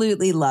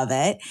absolutely love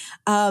it.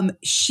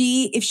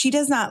 If she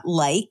does not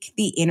like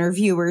the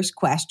interviewer's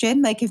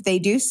question, like if they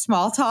do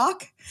small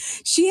talk,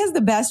 she has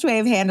the best way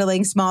of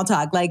handling small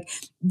talk. Like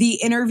the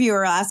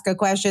interviewer will ask a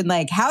question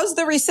like, how's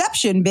the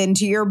reception been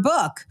to your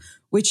book?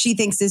 Which she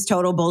thinks is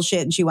total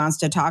bullshit. And she wants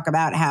to talk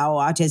about how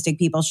autistic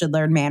people should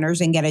learn manners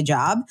and get a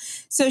job.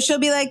 So she'll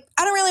be like,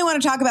 I don't really want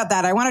to talk about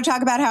that. I want to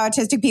talk about how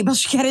autistic people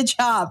should get a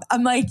job.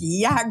 I'm like,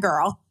 yeah,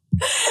 girl.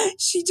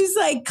 She just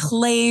like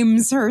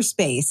claims her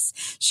space.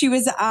 She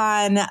was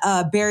on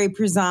Barry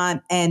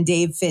Prezant and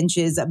Dave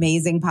Finch's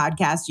amazing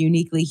podcast,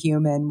 Uniquely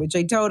Human, which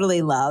I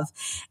totally love.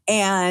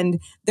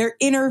 And they're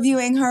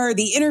interviewing her.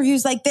 The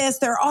interview's like this.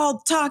 They're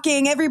all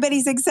talking.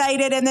 Everybody's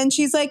excited. And then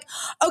she's like,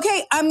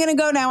 okay, I'm going to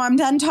go now. I'm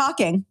done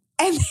talking.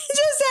 And then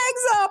just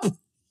hangs up.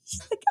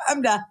 She's like,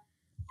 I'm done.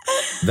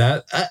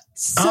 That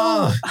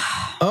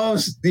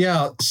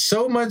yeah,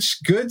 so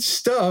much good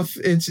stuff.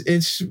 It's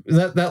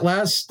that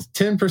last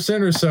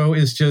 10% or so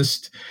is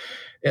just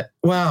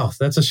wow,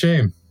 that's a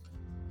shame.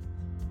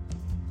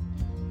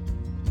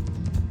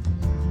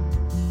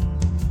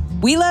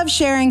 We love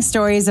sharing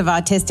stories of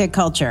autistic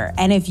culture.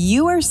 And if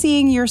you are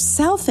seeing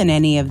yourself in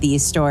any of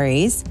these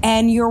stories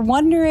and you're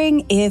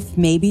wondering if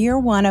maybe you're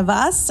one of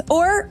us,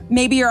 or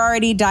maybe you're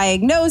already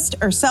diagnosed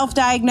or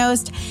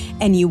self-diagnosed,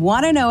 and you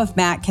want to know if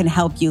Matt can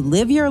help you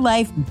live your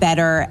life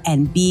better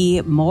and be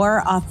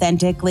more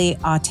authentically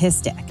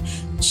autistic,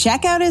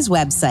 check out his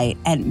website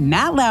at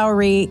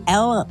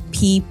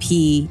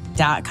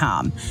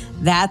mattlowrylpp.com.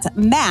 That's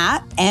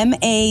Matt,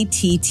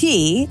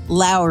 M-A-T-T,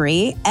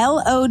 Lowry,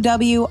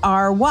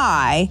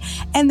 L-O-W-R-Y.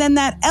 And then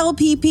that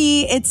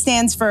LPP, it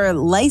stands for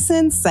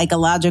Licensed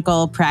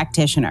Psychological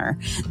Practitioner.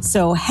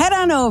 So head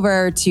on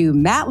over to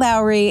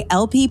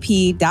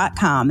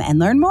mattlowrylpp.com and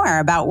learn more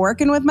about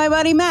working with my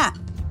buddy Matt.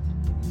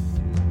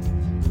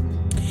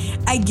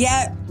 I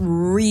get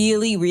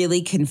really,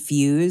 really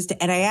confused.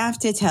 And I have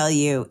to tell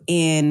you,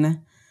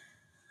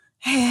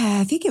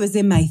 I think it was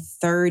in my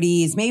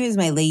 30s, maybe it was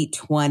my late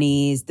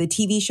 20s, the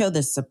TV show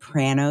The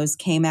Sopranos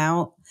came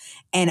out.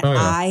 And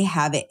I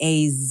have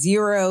a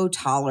zero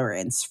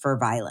tolerance for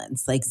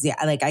violence. Like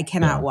I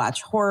cannot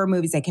watch horror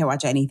movies. I can't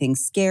watch anything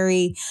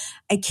scary.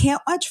 I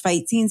can't watch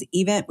fight scenes.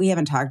 Even, we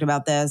haven't talked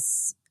about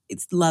this.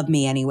 It's love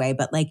me anyway,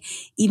 but like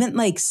even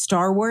like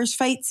Star Wars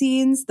fight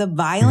scenes, the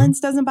violence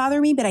doesn't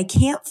bother me, but I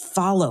can't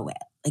follow it.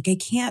 Like I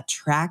can't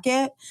track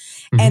it.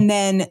 And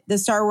then the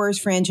Star Wars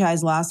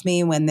franchise lost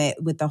me when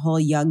with the whole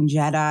young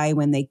Jedi,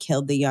 when they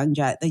killed the young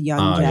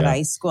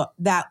Jedi school,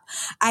 that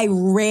I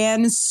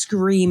ran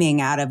screaming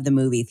out of the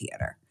movie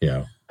theater.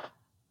 Yeah.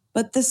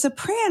 But The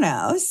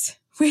Sopranos,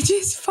 which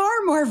is far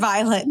more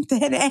violent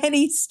than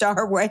any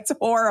Star Wars, it's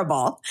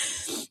horrible.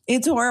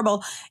 It's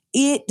horrible.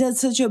 It does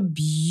such a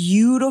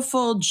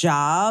beautiful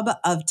job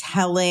of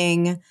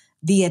telling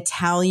the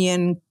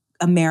Italian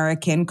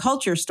American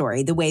culture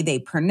story, the way they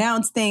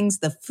pronounce things,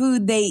 the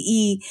food they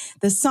eat,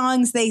 the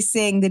songs they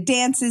sing, the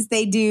dances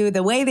they do,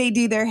 the way they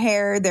do their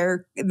hair,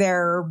 their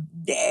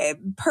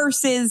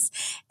purses,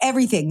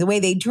 everything, the way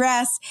they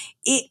dress.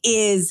 It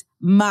is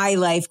my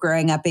life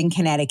growing up in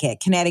Connecticut,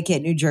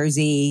 New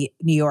Jersey,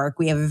 New York.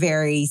 We have a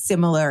very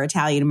similar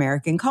Italian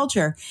American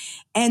culture.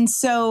 And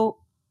so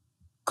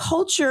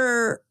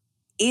culture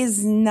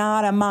is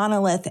not a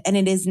monolith, and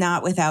it is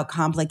not without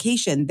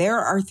complication. There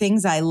are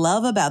things I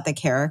love about the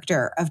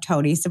character of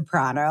Tony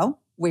Soprano,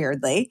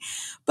 weirdly,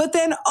 but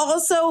then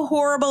also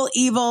horrible,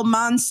 evil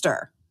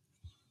monster.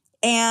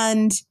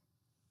 And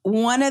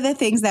one of the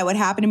things that would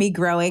happen to me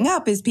growing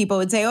up is people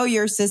would say, "Oh,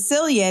 you're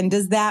Sicilian.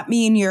 Does that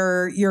mean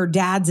your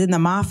dad's in the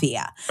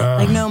mafia?"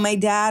 Like, no, my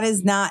dad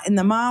is not in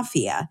the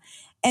mafia.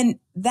 And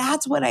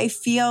that's what I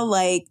feel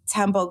like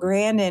Temple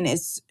Grandin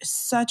is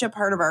such a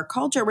part of our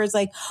culture, where it's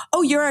like,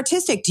 "Oh, you're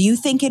artistic. Do you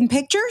think in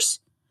pictures?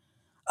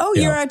 Oh,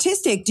 you're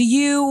artistic. Do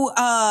you,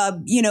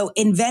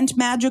 invent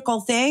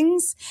magical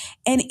things?"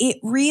 And it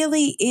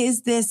really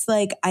is this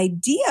like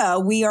idea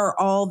we are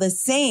all the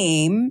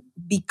same,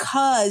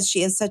 because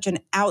she has such an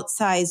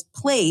outsized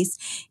place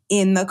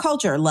in the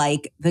culture,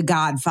 like The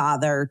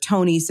Godfather,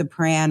 Tony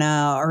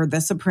Soprano, or The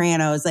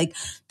Sopranos. Like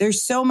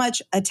there's so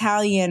much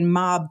Italian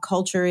mob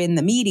culture in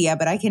the media,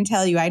 but I can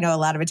tell you, I know a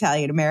lot of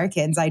Italian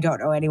Americans. I don't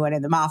know anyone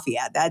in the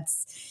mafia.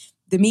 That's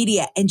the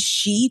media. And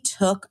she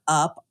took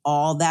up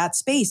all that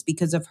space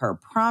because of her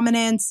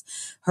prominence,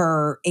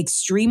 her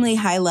extremely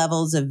high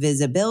levels of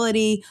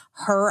visibility.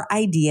 Her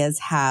ideas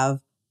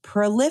have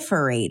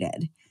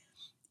proliferated.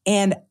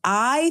 And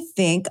I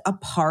think a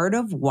part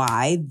of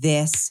why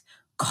this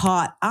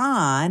caught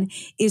on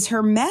is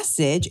her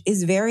message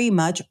is very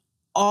much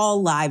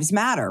all lives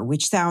matter,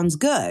 which sounds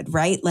good,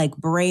 right? Like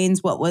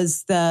brains. What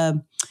was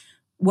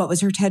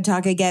her TED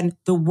Talk again?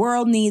 The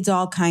world needs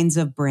all kinds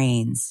of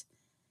brains.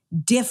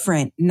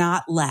 Different,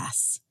 not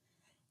less.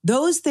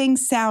 Those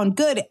things sound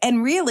good.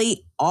 And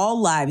really,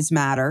 all lives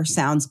matter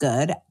sounds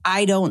good.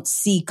 I don't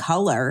see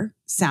color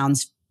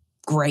sounds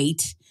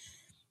great.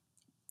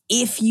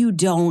 If you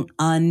don't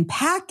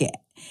unpack it,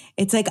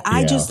 it's like,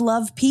 I just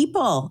love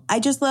people. I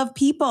just love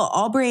people.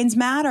 All brains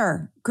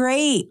matter.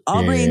 Great.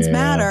 All brains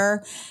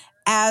matter.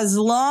 As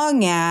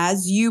long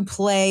as you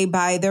play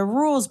by the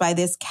rules, by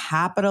this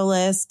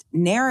capitalist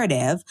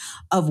narrative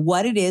of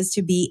what it is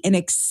to be an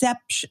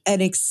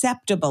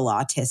acceptable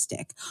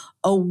autistic,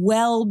 a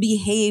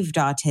well-behaved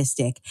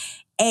autistic.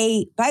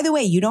 By the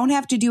way, you don't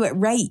have to do it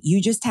right.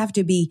 You just have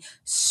to be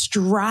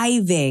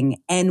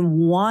striving and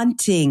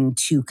wanting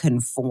to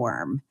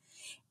conform.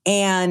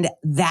 And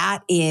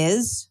that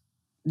is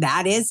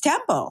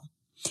Temple.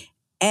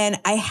 And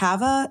I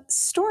have a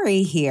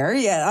story here.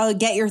 Yeah, I'll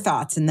get your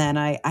thoughts, and then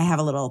I have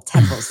a little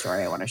Temple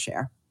story I want to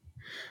share.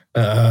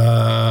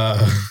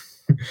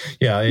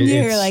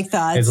 Your like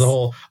thoughts. It's the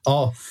whole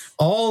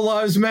all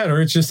lives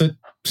matter. It's just that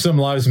some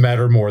lives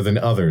matter more than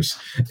others,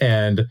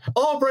 and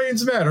all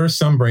brains matter.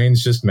 Some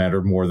brains just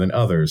matter more than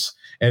others.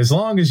 As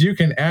long as you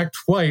can act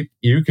white,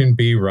 you can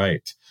be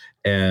right.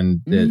 And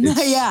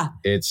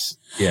it's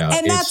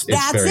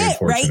that's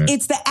it, right?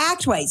 It's the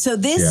act white. So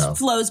this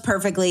flows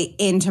perfectly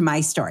into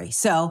my story.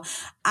 So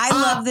I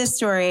love this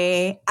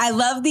story. I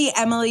love the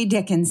Emily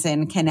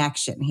Dickinson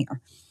connection here.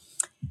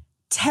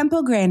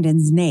 Temple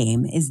Grandin's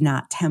name is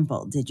not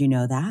Temple. Did you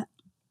know that?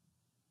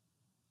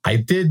 I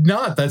did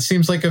not. That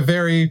seems like a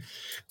very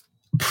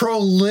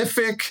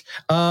prolific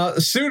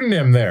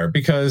pseudonym there,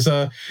 because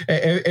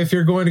if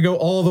you're going to go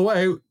all the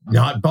way,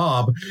 not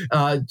Bob,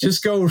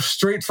 just go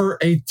straight for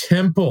a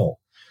temple,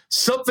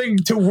 something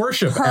to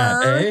worship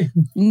at.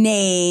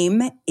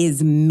 Name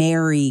is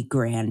Mary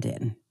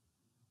Grandin.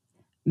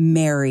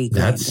 Mary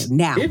Grandin. That's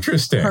now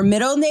interesting. Her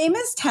middle name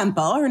is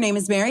Temple. Her name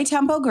is Mary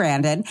Temple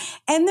Grandin.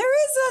 And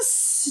there is a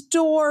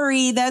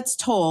story that's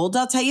told.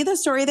 I'll tell you the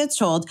story that's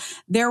told.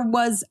 There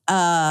was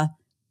a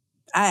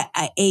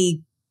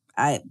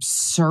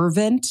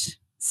servant,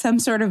 some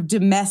sort of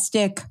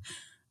domestic,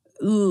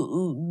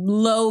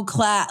 lower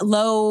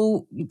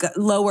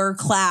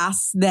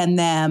class than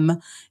them,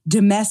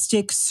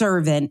 domestic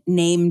servant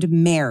named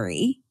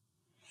Mary.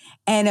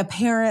 And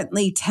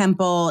apparently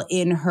Temple,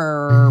 in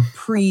her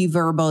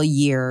pre-verbal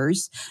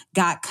years,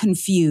 got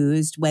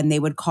confused when they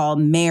would call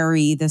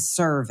Mary the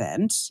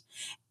servant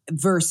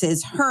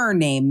versus her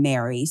name,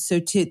 Mary. So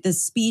to the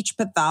speech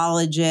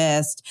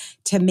pathologist,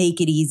 to make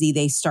it easy,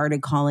 they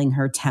started calling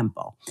her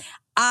Temple.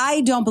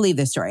 I don't believe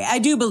this story. I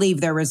do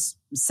believe there was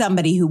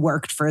somebody who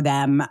worked for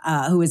them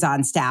who was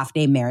on staff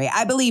named Mary.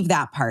 I believe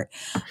that part.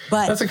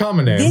 But that's a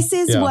common name. This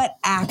is what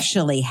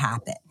actually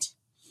happened.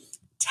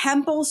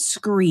 Temple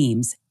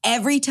screams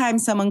every time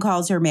someone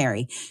calls her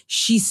Mary.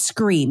 She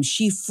screams.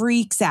 She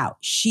freaks out.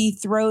 She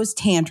throws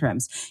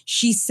tantrums.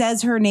 She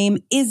says her name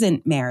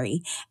isn't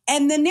Mary.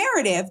 And the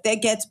narrative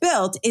that gets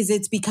built is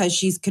it's because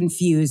she's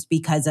confused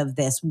because of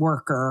this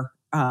worker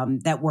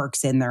that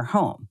works in their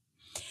home.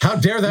 How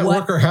dare that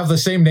worker have the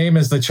same name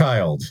as the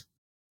child?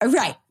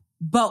 Right.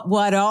 But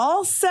what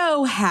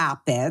also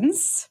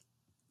happens,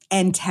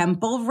 and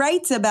Temple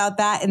writes about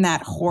that in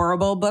that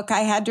horrible book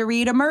I had to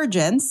read,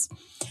 Emergence,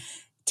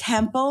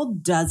 Temple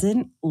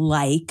doesn't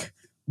like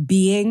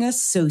being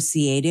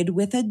associated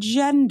with a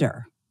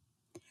gender.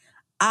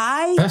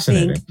 I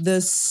think the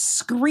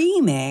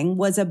screaming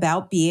was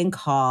about being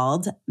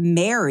called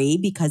Mary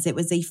because it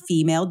was a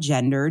female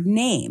gendered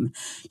name.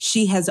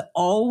 She has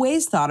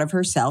always thought of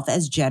herself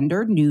as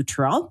gender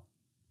neutral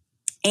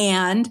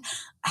and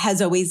has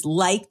always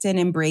liked and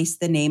embraced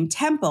the name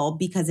Temple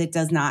because it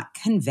does not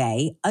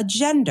convey a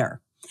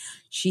gender.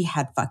 She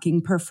had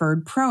fucking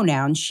preferred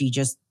pronouns. She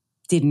just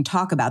didn't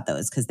talk about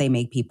those because they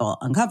make people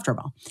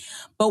uncomfortable.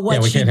 But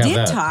what she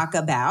did talk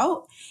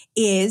about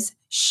is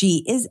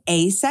she is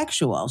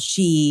asexual.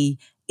 She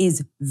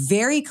is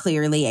very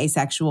clearly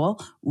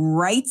asexual,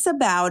 writes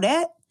about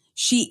it.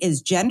 She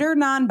is gender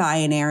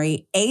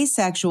non-binary,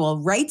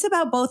 asexual, writes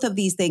about both of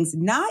these things,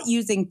 not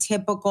using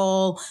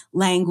typical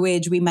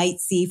language we might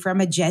see from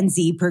a Gen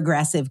Z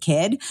progressive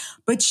kid,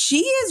 but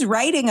she is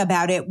writing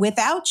about it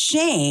without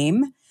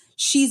shame.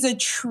 She's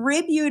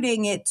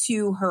attributing it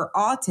to her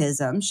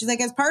autism. She's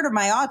like, as part of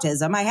my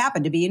autism, I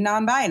happen to be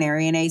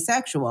non-binary and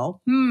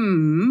asexual.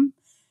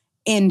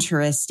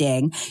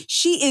 Interesting.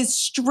 She is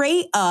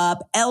straight up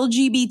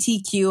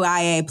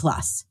LGBTQIA+.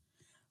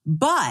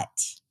 But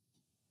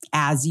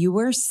as you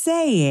were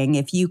saying,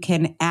 if you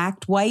can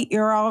act white,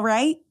 you're all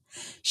right.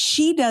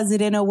 She does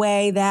it in a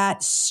way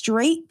that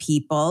straight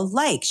people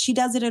like. She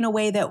does it in a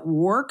way that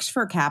works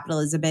for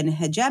capitalism and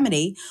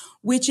hegemony,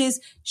 which is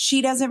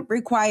she doesn't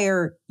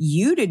require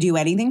you to do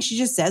anything. She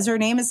just says her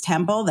name is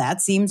Temple.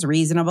 That seems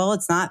reasonable.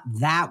 It's not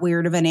that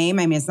weird of a name.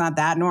 I mean, it's not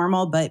that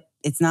normal, but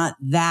it's not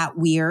that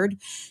weird.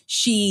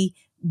 She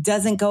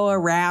doesn't go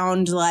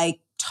around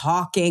like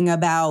talking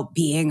about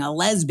being a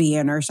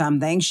lesbian or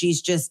something.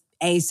 She's just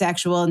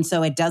asexual, and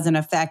so it doesn't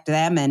affect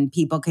them and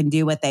people can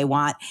do what they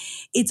want.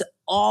 It's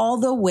all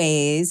the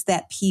ways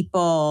that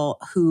people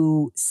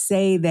who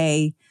say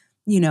they,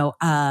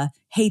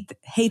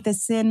 hate the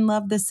sin,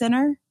 love the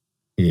sinner.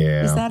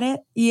 Yeah. Is that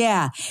it?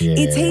 Yeah.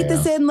 It's hate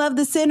the sin, love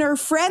the sinner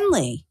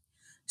friendly.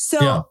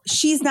 So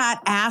she's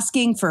not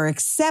asking for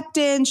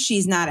acceptance.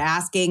 She's not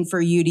asking for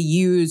you to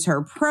use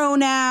her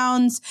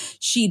pronouns.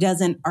 She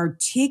doesn't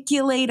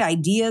articulate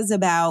ideas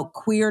about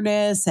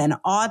queerness and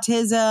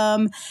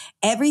autism.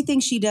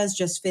 Everything she does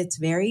just fits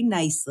very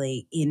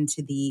nicely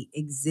into the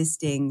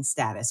existing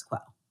status quo.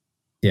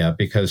 Yeah,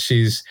 because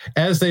she's,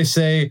 as they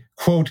say,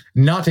 quote,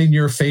 not in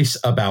your face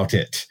about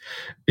it.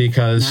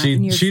 Because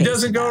she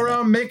doesn't go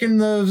around making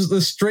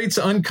the straights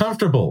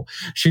uncomfortable.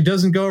 She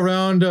doesn't go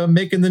around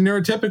making the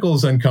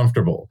neurotypicals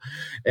uncomfortable.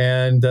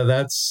 And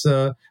that's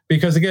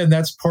because, again,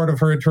 that's part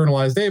of her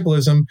internalized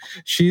ableism.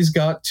 She's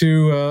got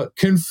to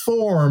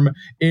conform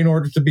in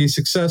order to be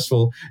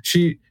successful.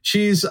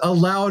 She's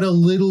allowed a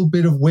little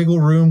bit of wiggle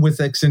room with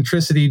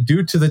eccentricity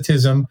due to the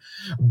tism,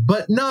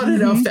 but not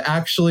enough to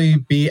actually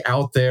be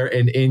out there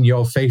and in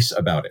your face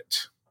about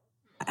it.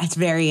 That's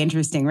very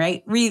interesting,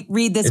 right?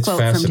 Read this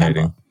quote from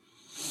Temple.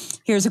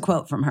 Here's a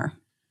quote from her.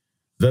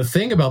 The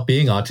thing about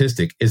being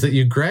autistic is that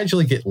you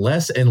gradually get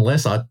less and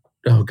less.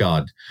 Oh,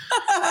 God.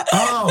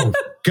 Oh,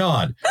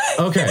 God.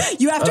 Okay.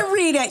 You have to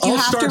read it. You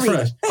have to read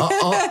it.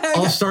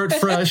 I'll start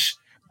fresh.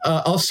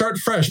 I'll start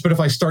fresh, but if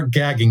I start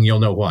gagging, you'll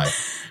know why.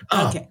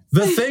 Okay.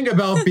 The thing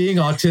about being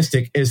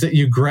autistic is that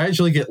you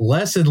gradually get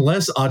less and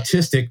less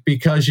autistic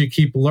because you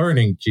keep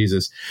learning,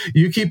 Jesus.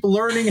 You keep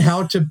learning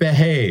how to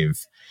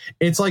behave.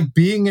 It's like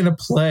being in a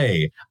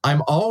play.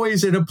 I'm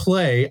always in a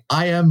play.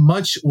 I am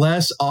much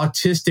less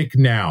autistic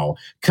now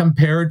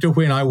compared to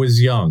when I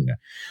was young.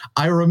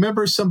 I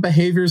remember some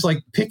behaviors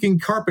like picking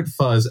carpet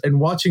fuzz and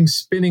watching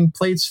spinning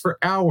plates for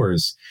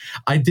hours.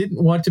 I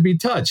didn't want to be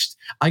touched.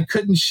 I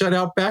couldn't shut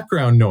out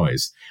background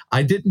noise.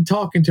 I didn't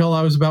talk until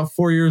I was about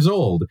 4 years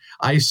old.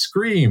 I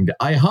screamed.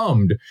 I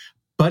hummed.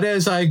 But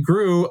as I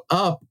grew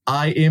up,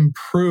 I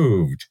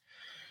improved.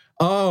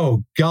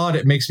 Oh, God,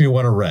 it makes me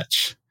want to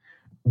retch.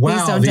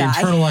 Wow, the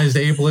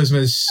internalized ableism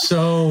is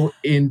so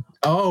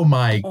oh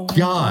my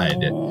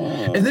God.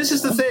 And this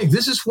is the thing.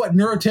 This is what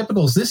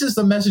neurotypicals, this is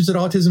the message that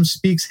Autism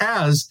Speaks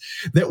has,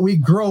 that we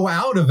grow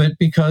out of it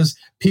because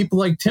people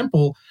like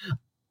Temple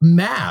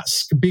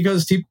mask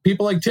because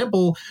people like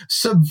Temple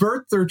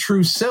subvert their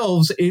true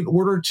selves in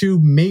order to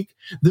make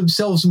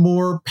themselves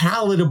more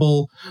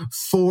palatable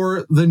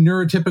for the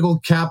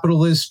neurotypical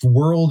capitalist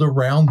world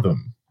around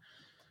them.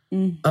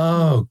 Mm-hmm.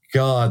 Oh,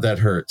 God, that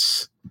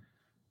hurts.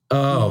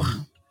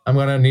 Oh, I'm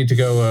going to need to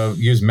go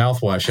use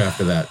mouthwash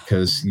after that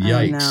because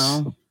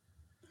yikes.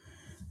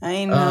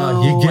 I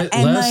know. You get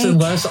less and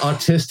less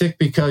autistic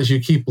because you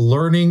keep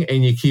learning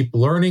and you keep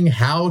learning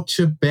how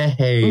to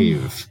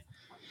behave.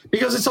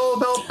 Because it's all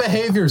about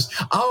behaviors.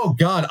 Oh,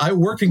 God, I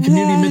work in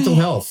community mental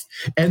health.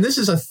 And this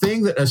is a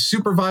thing that a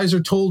supervisor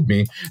told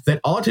me,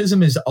 that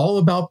autism is all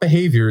about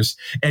behaviors.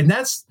 And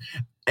that's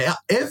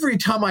every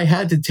time I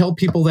had to tell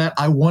people that,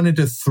 I wanted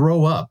to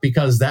throw up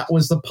because that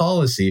was the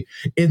policy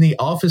in the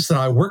office that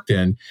I worked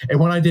in. And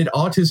when I did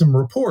autism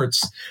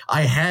reports,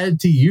 I had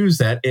to use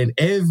that. And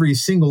every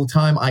single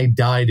time I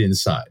died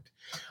inside.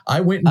 I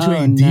went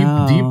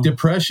into deep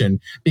depression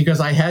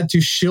because I had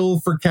to shill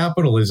for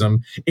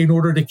capitalism in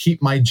order to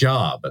keep my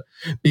job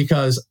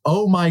because,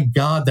 oh my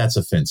God, that's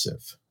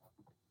offensive.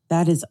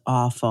 That is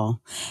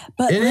awful.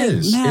 But it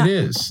is. Matt, it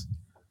is.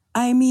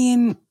 I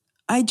mean,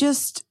 I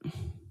just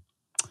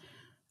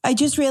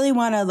really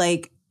want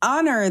to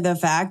honor the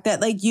fact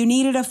that you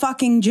needed a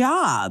fucking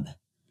job.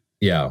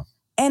 Yeah.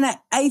 And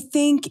I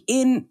think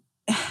in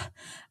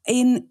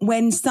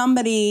when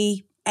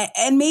somebody,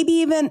 and maybe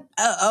even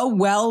a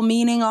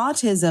well-meaning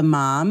autism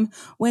mom,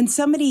 when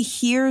somebody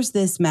hears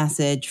this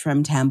message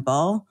from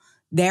Temple,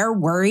 they're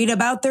worried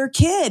about their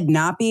kid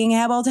not being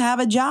able to have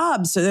a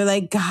job. So they're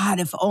like, God,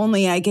 if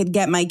only I could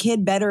get my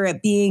kid better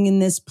at being in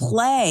this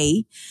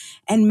play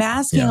and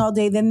masking all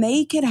day, then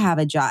they could have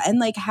a job.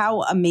 And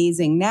how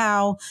amazing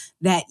now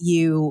that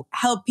you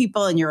help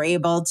people and you're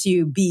able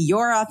to be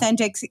your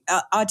authentic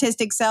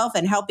autistic self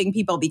and helping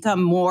people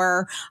become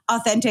more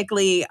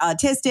authentically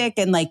autistic.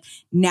 And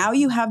now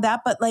you have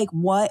that, but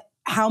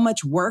how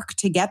much work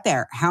to get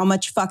there? How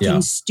much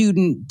fucking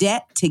student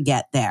debt to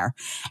get there?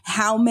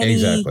 How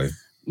many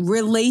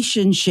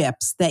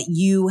relationships that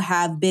you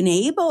have been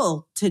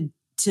able to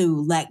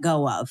let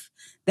go of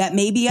that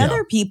maybe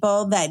other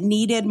people that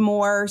needed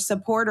more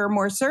support or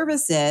more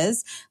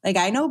services.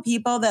 I know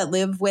people that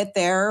live with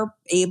their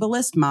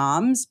ableist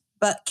moms,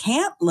 but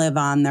can't live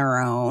on their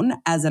own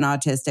as an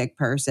autistic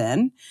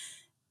person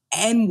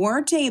and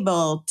weren't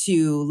able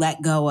to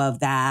let go of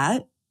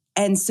that.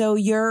 And so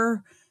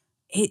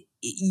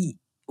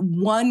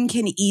one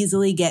can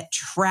easily get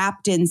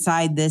trapped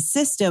inside this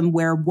system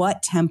where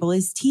what Temple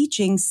is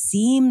teaching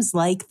seems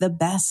like the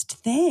best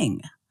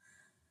thing.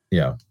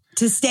 Yeah.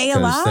 To stay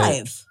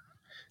alive.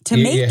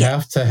 You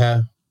have to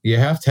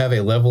have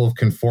a level of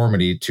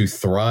conformity to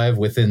thrive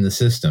within the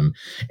system.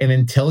 And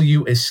until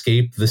you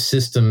escape the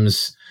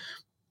system's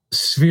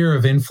sphere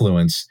of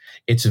influence,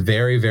 it's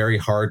very, very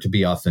hard to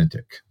be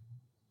authentic.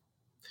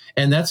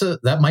 And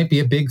that might be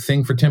a big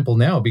thing for Temple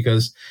now,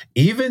 because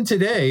even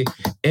today,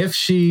 if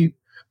she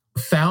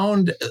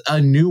found a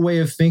new way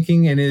of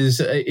thinking and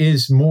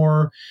is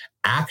more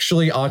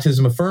actually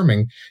autism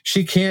affirming,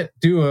 she can't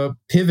do a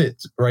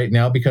pivot right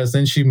now because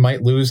then she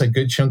might lose a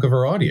good chunk of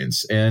her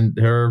audience and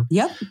her.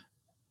 Yep.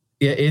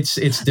 Yeah, it's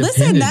dependent.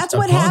 Listen, that's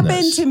what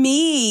happened to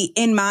me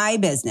in my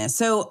business.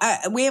 So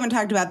we haven't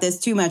talked about this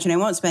too much and I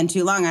won't spend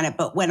too long on it.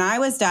 But when I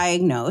was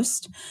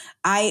diagnosed,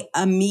 I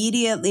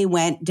immediately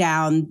went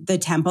down the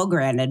Temple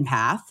Grandin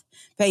path.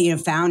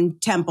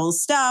 Found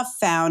Temple's stuff,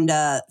 found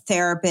a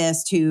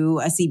therapist a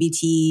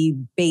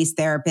CBT-based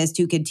therapist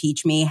who could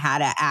teach me how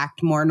to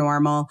act more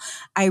normal.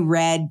 I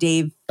read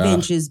Dave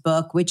Finch's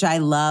book, which I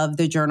love,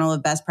 The Journal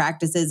of Best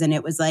Practices. And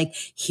it was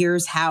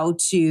here's how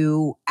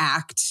to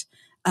act.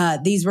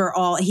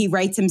 He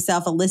writes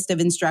himself a list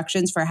of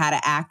instructions for how to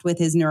act with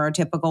his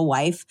neurotypical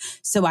wife.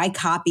 So I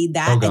copied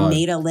that and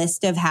made a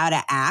list of how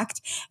to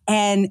act.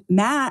 And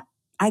Matt,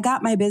 I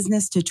got my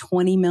business to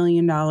 $20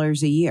 million a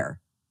year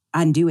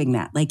on doing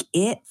that.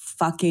 It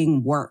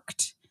fucking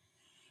worked.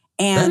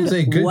 And that is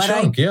a good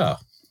chunk,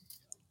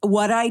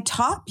 What I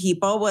taught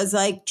people was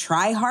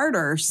try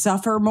harder,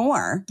 suffer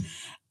more.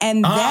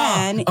 And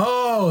then...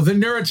 the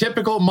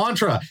neurotypical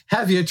mantra.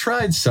 Have you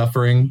tried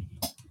suffering?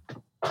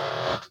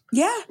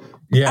 Yeah.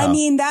 I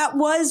mean, that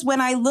was when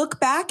I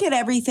look back at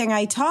everything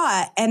I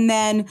taught. And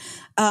then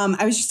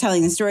I was just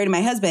telling the story to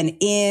my husband.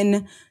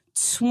 In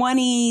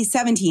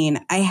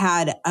 2017, I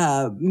had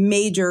a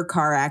major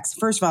car accident.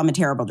 First of all, I'm a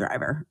terrible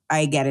driver.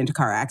 I get into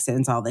car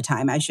accidents all the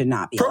time. I should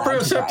not be allowed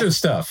to drive. Proprioceptive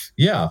stuff.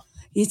 Yeah.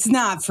 It's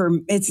not for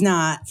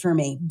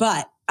me.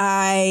 But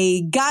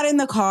I got in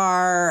the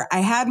car.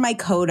 I had my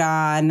coat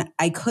on.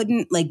 I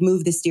couldn't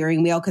move the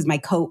steering wheel because my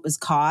coat was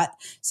caught.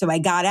 So I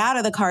got out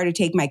of the car to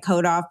take my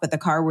coat off, but the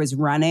car was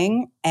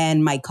running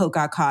and my coat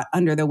got caught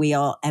under the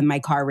wheel and my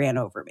car ran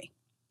over me.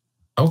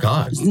 Oh,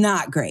 God. It was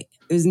not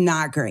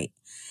great.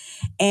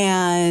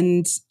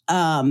 And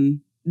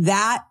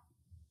that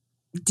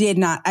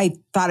I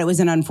thought it was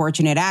an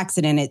unfortunate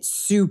accident. It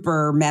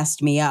super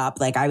messed me up.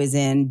 I was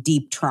in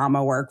deep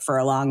trauma work for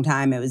a long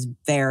time. It was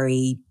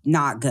very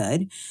not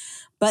good.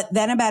 But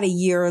then about a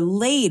year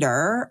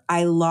later,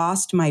 I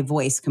lost my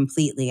voice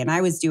completely. And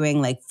I was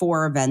doing like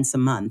 4 events a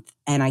month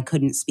and I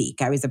couldn't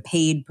speak. I was a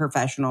paid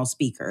professional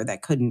speaker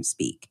that couldn't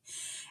speak.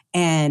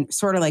 And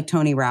sort of like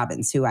Tony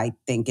Robbins, who I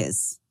think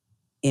is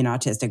in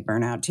autistic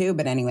burnout too.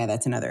 But anyway,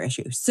 that's another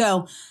issue.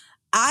 So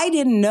I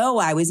didn't know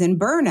I was in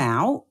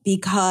burnout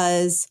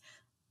because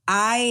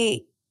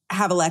I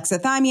have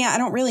alexithymia. I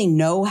don't really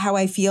know how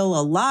I feel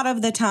a lot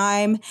of the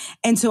time.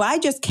 And so I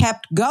just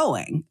kept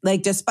going.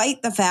 Like,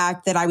 despite the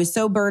fact that I was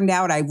so burned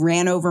out, I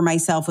ran over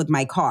myself with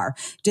my car.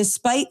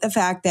 Despite the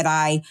fact that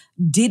I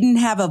didn't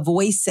have a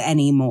voice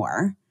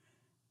anymore,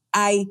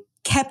 I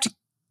kept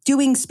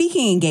doing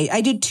speaking engagement.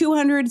 I did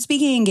 200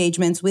 speaking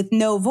engagements with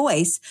no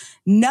voice.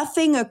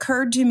 Nothing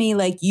occurred to me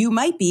like you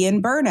might be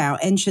in burnout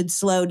and should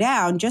slow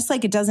down, just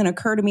like it doesn't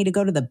occur to me to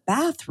go to the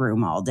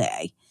bathroom all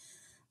day.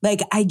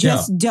 Like, I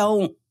just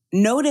don't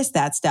notice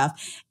that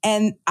stuff.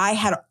 And I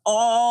had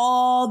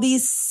all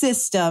these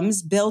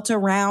systems built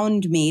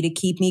around me to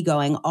keep me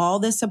going, all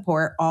the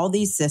support, all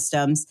these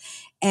systems.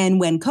 And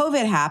when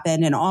COVID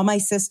happened and all my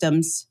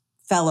systems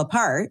fell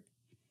apart,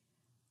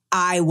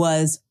 I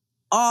was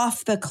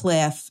off the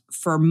cliff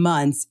for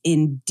months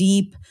in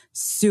deep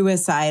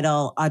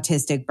suicidal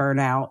autistic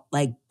burnout,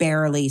 like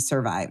barely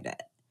survived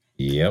it.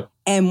 Yep.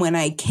 And when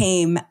I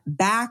came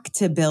back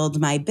to build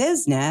my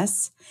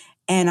business,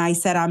 and I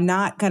said, I'm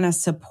not going to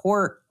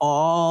support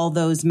all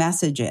those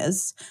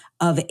messages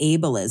of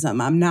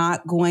ableism. I'm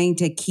not going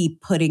to keep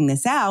putting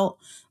this out.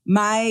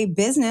 My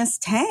business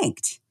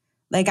tanked.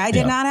 Like, I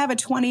did not have a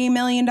 $20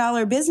 million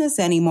business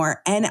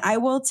anymore. And I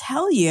will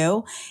tell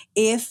you,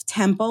 if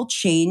Temple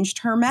changed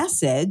her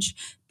message,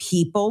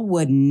 people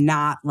would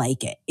not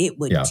like it. It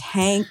would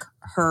tank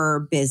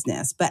her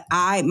business. But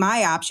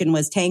my option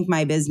was tank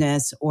my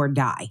business or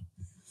die.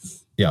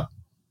 Yeah.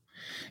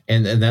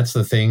 And that's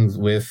the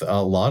thing with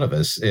a lot of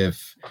us.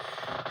 If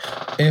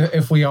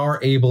we are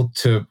able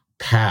to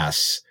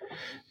pass,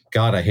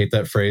 God, I hate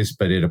that phrase,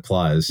 but it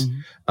applies.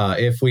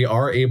 Mm-hmm. If we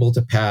are able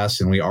to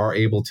pass and we are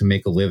able to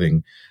make a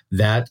living,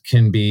 that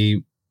can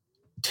be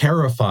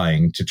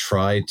terrifying to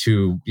try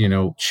to,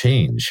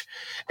 change.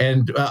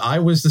 And I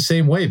was the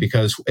same way,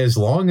 because as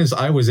long as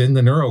I was in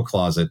the neuro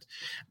closet,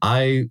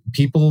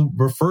 people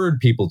referred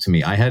people to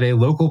me. I had a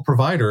local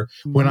provider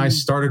when I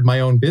started my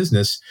own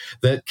business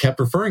that kept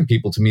referring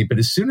people to me. But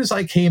as soon as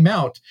I came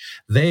out,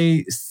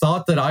 they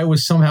thought that I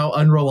was somehow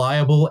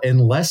unreliable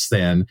and less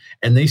than,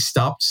 and they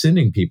stopped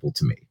sending people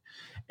to me.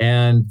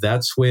 And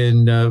that's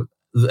when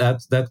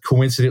that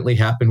coincidentally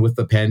happened with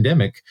the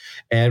pandemic,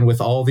 and with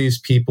all these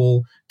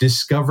people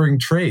discovering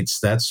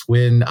traits. That's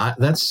when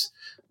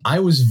I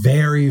was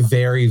very,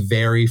 very,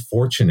 very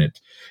fortunate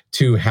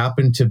to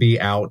happen to be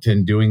out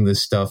and doing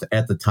this stuff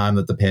at the time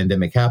that the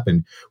pandemic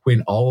happened,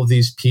 when all of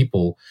these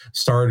people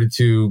started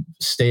to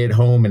stay at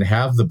home and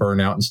have the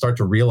burnout and start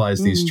to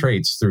realize these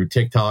traits through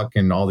TikTok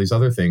and all these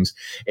other things.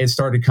 It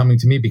started coming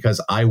to me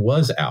because I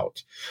was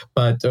out.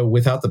 But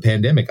without the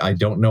pandemic, I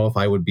don't know if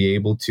I would be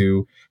able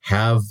to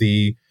have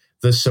the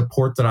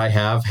support that I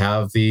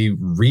have the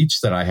reach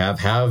that I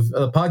have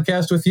a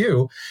podcast with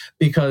you,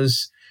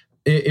 because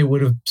it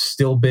would have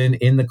still been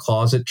in the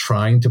closet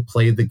trying to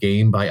play the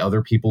game by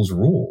other people's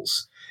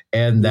rules.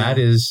 And that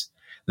is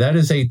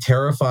a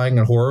terrifying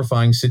and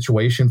horrifying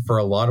situation for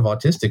a lot of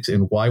autistics,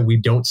 and why we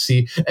don't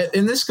see,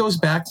 and this goes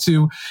back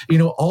to,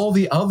 all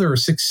the other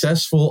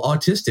successful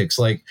autistics,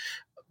 like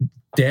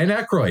Dan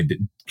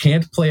Aykroyd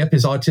can't play up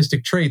his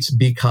autistic traits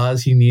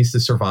because he needs to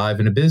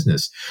survive in a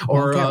business.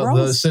 Or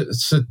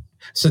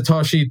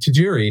Satoshi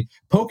Tajiri,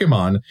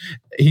 Pokemon,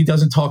 he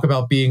doesn't talk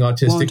about being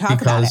autistic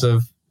because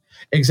of...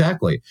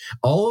 Exactly.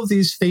 All of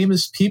these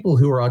famous people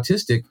who are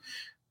autistic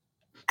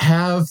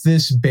have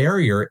this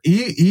barrier.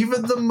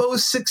 Even the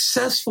most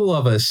successful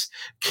of us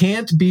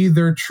can't be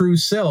their true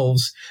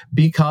selves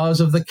because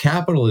of the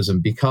capitalism,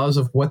 because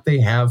of what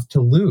they have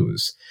to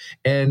lose.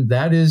 And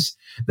that is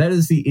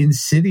the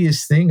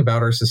insidious thing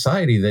about our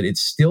society, that it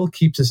still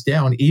keeps us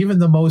down. Even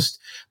the most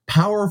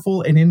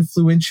powerful and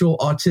influential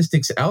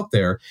autistics out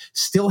there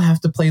still have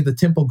to play the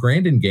Temple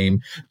Grandin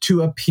game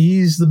to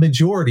appease the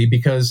majority,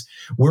 because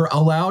we're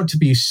allowed to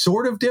be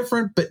sort of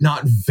different, but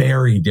not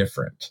very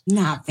different.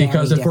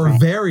 Because if we're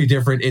very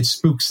different, it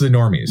spooks the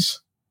normies.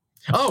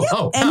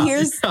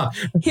 Here's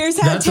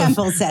how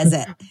Temple says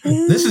it.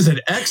 This is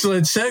an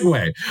excellent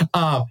segue.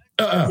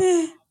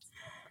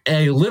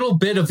 A little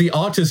bit of the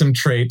autism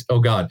trait,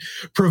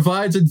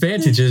 provides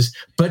advantages,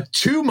 but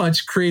too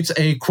much creates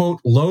a, quote,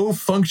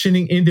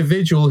 low-functioning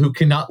individual who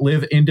cannot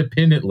live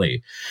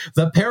independently.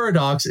 The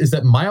paradox is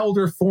that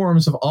milder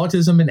forms of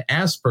autism and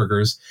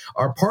Asperger's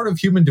are part of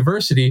human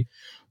diversity,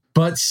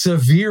 but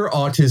severe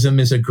autism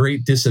is a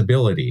great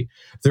disability.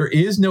 There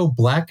is no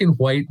black and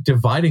white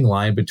dividing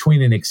line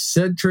between an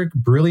eccentric,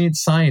 brilliant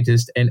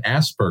scientist and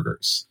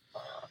Asperger's.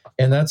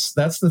 And that's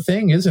the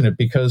thing, isn't it?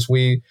 Because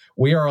we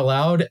are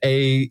allowed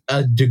a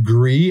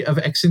degree of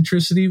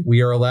eccentricity.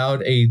 We are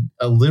allowed a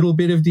little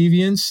bit of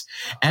deviance.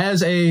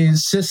 As a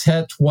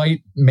cishet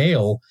white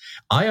male,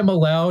 I am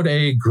allowed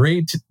a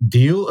great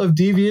deal of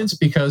deviance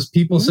because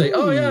people say,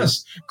 "Oh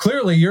yes,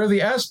 clearly you're the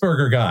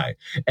Asperger guy."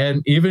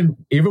 And even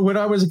when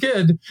I was a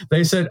kid,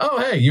 they said, "Oh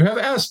hey, you have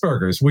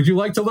Asperger's. Would you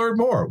like to learn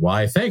more?"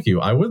 Why, thank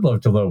you. I would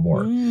love to learn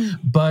more.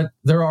 But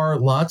there are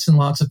lots and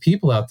lots of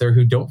people out there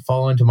who don't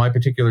fall into my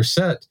particular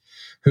set,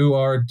 who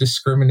are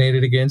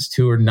discriminated against,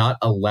 who are not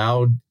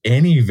allowed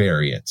any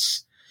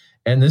variance.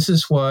 And this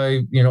is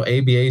why,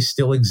 ABA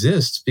still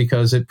exists,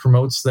 because it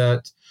promotes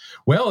that,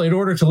 well, in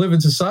order to live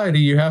in society,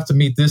 you have to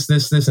meet this,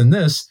 this, this, and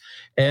this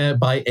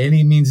by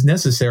any means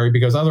necessary,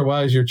 because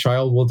otherwise your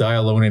child will die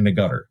alone in the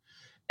gutter.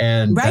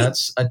 And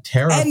that's a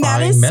terrifying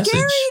message. And that is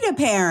scary to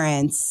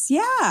parents.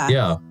 Yeah.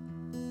 Yeah.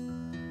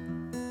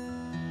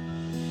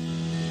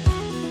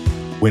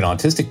 When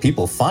autistic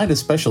people find a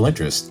special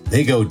interest,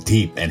 they go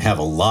deep and have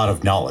a lot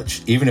of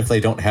knowledge, even if they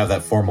don't have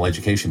that formal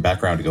education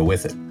background to go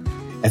with it.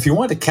 If you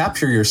want to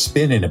capture your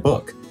spin in a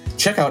book,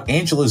 check out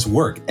Angela's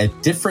work at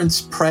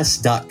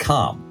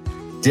differencepress.com,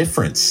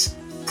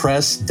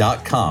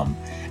 differencepress.com,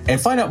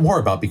 and find out more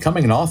about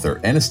becoming an author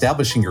and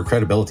establishing your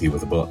credibility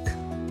with a book.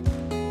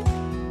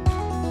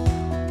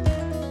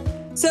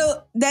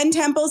 So then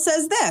Temple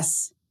says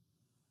this.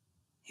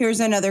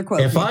 Here's another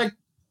quote.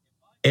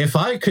 If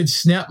I could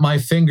snap my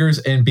fingers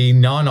and be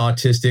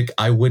non-autistic,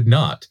 I would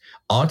not.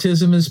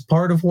 Autism is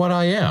part of what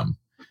I am.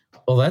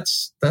 Well,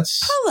 that's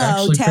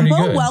hello, Temple.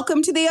 Pretty good.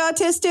 Welcome to the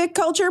Autistic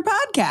Culture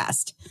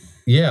Podcast.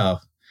 Yeah,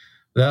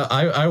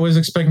 I was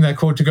expecting that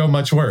quote to go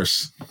much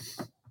worse.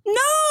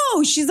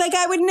 No, she's like,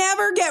 I would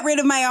never get rid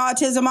of my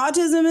autism.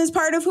 Autism is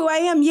part of who I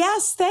am.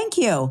 Yes, thank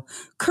you.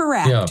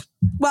 Correct. Yeah.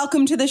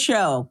 Welcome to the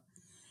show.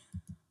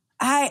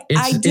 I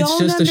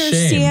don't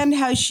understand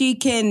how she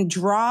can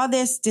draw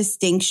this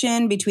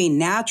distinction between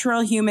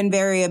natural human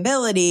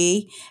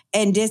variability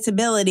and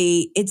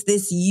disability. It's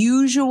this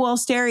usual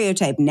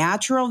stereotype.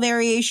 Natural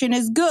variation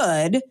is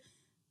good,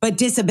 but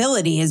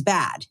disability is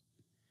bad.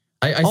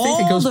 I think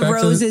it goes back to... All the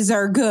roses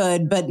are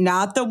good, but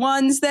not the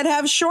ones that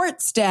have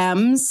short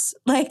stems.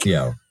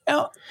 Yeah.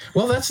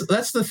 Well,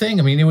 that's the thing.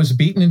 I mean, it was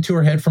beaten into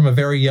her head from a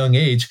very young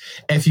age.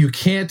 If you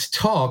can't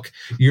talk,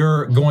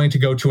 you're going to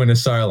go to an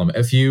asylum.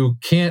 If you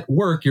can't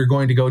work, you're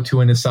going to go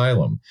to an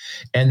asylum.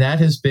 And that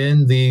has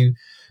been the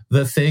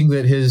thing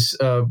that has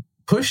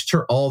pushed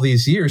her all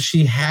these years.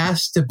 She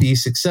has to be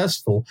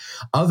successful.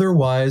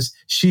 Otherwise,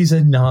 she's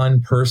a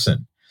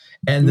non-person.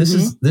 And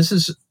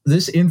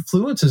this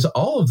influences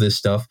all of this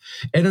stuff.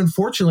 And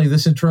unfortunately,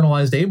 this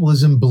internalized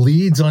ableism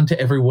bleeds onto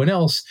everyone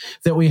else,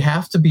 that we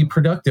have to be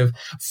productive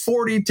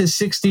 40 to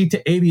 60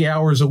 to 80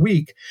 hours a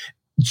week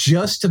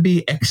just to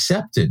be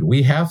accepted.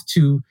 We have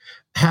to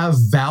have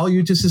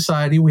value to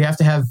society. We have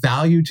to have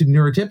value to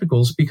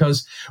neurotypicals,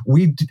 because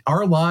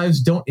our lives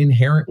don't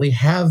inherently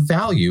have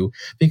value,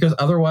 because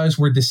otherwise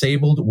we're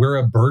disabled. We're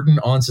a burden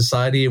on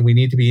society, and we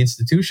need to be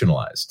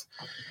institutionalized.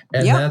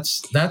 And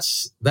that's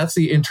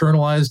the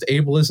internalized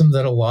ableism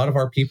that a lot of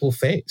our people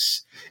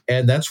face.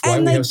 And that's why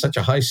we have such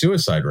a high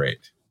suicide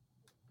rate.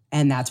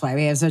 And that's why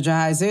we have such a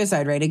high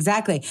suicide rate.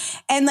 Exactly.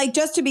 And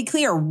just to be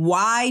clear,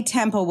 why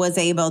Temple was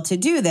able to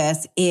do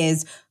this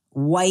is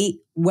white,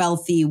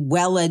 wealthy,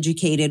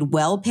 well-educated,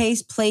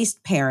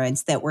 well-placed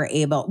parents that were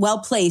able,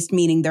 well-placed,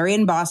 meaning they're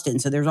in Boston.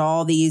 So there's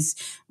all these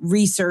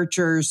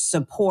researchers,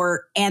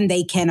 support, and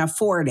they can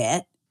afford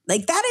it.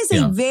 That is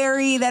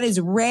that is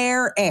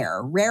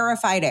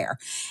rarefied air.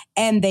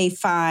 And they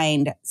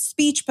find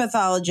speech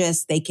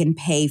pathologists. They can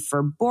pay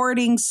for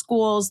boarding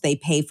schools. They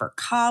pay for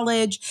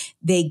college.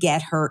 They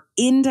get her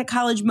into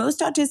college.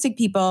 Most autistic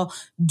people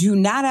do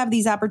not have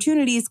these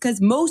opportunities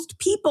because most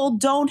people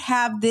don't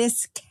have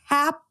this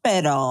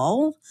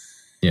capital.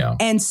 Yeah.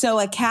 And so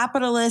a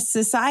capitalist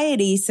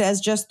society says,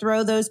 just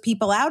throw those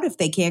people out if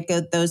they can't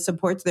get those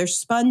supports. They're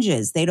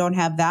sponges. They don't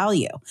have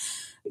value.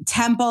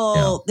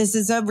 Temple, This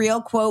is a real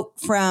quote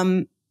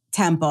from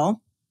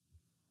Temple.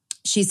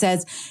 She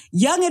says,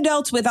 young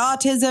adults with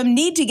autism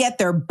need to get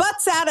their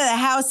butts out of the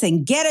house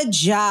and get a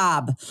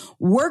job.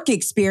 Work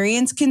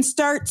experience can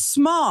start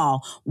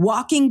small,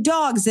 walking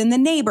dogs in the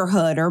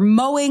neighborhood or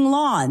mowing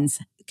lawns.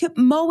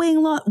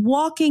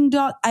 Walking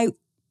dog.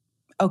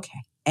 Okay.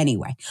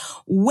 Anyway,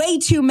 way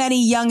too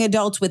many young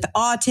adults with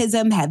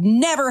autism have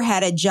never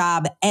had a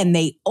job, and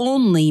they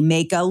only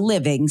make a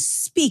living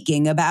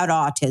speaking about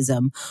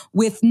autism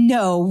with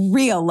no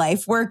real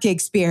life work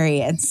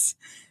experience.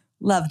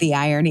 Love the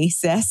irony,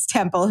 sis.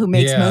 Temple, who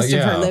makes most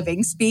of her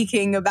living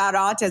speaking about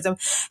autism.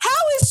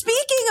 How is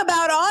speaking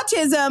about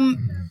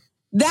autism...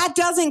 That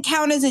doesn't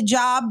count as a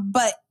job,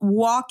 but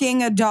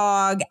walking a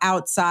dog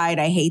outside,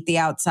 I hate the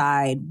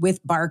outside.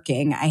 With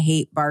barking, I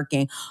hate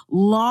barking.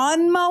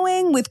 Lawn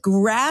mowing with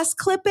grass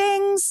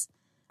clippings?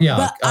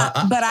 Yeah.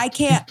 But I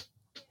can't.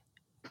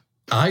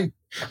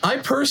 I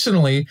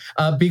personally,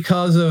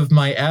 because of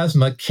my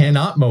asthma,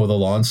 cannot mow the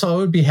lawn. So I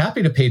would be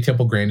happy to pay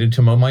Temple Grandin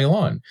to mow my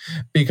lawn,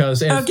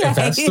 because if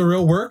that's the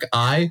real work,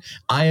 I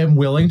am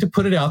willing to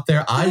put it out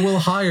there. I will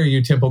hire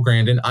you, Temple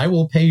Grandin. I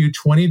will pay you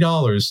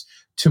 $20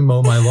 to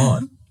mow my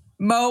lawn.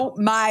 Mow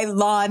my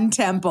lawn,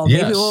 Temple.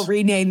 Yes. Maybe we'll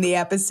rename the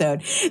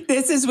episode.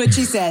 This is what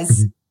she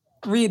says.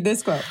 Read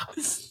this quote.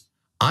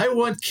 I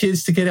want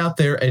kids to get out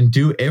there and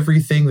do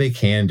everything they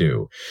can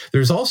do.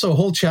 There's also a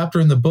whole chapter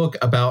in the book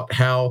about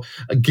how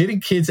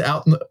getting kids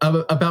out in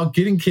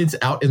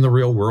the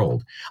real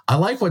world. I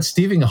like what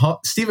Stephen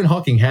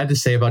Hawking had to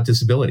say about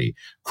disability.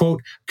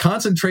 Quote,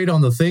 concentrate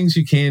on the things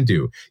you can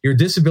do. Your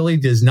disability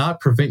does not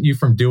prevent you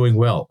from doing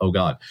well. Oh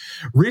God.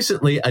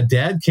 Recently, a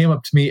dad came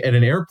up to me at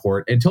an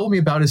airport and told me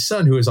about his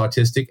son who is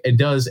autistic and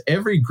does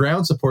every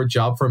ground support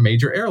job for a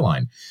major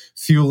airline,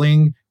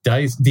 fueling,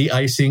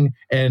 de-icing,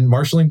 and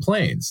marshaling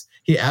planes.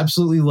 He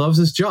absolutely loves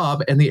his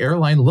job and the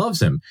airline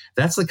loves him.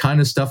 That's the kind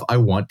of stuff I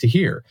want to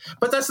hear.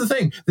 But that's the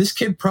thing. This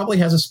kid probably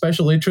has a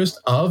special interest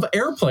of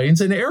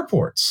airplanes and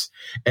airports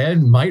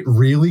and might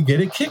really get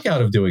a kick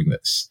out of doing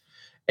this.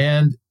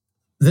 And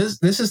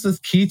this is the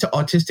key to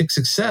autistic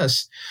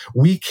success.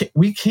 We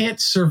can't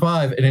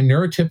survive in a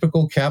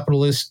neurotypical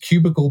capitalist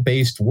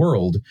cubicle-based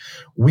world.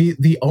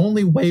 The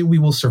only way we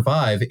will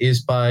survive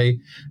is by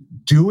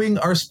doing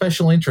our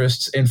special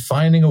interests and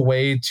finding a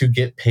way to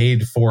get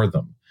paid for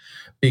them.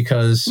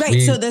 Because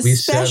so the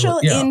special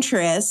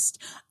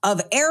interest of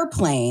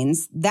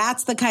airplanes,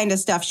 that's the kind of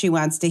stuff she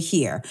wants to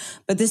hear.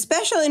 But the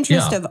special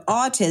interest of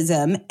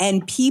autism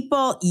and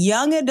people,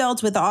 young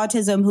adults with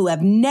autism who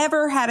have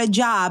never had a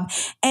job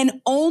and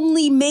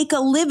only make a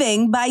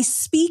living by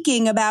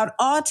speaking about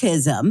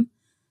autism,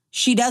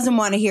 she doesn't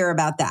want to hear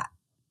about that.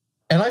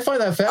 And I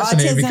find that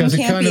fascinating because it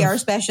can't be our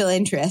special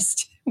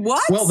interest.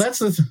 What? Well,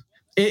 that's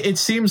it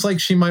seems like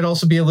she might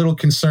also be a little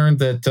concerned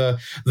that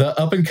the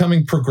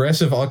up-and-coming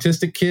progressive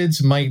autistic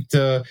kids might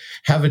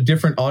have a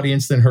different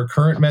audience than her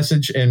current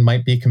message and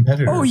might be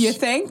competitors. Oh, you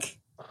think?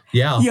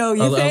 Yeah.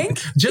 You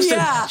think?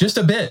 Just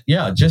a bit.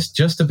 Yeah,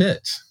 just a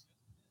bit.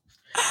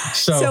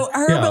 So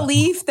her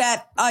belief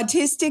that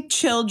autistic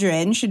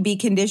children should be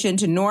conditioned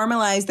to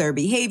normalize their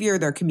behavior,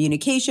 their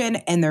communication,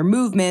 and their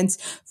movements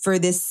for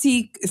the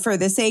sake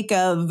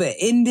of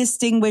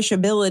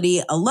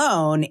indistinguishability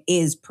alone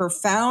is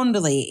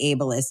profoundly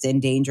ableist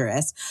and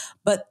dangerous.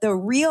 But the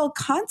real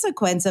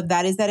consequence of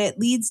that is that it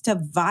leads to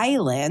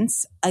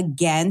violence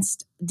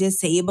against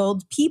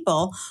disabled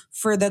people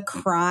for the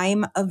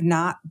crime of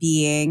not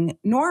being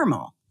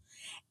normal.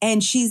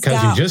 And she's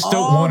got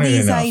all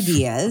these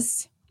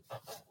ideas.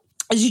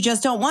 You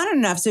just don't want it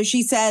enough. So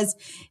she says,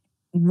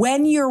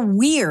 when you're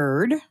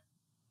weird,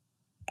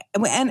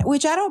 and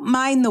which I don't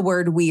mind the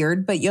word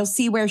weird, but you'll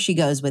see where she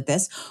goes with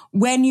this.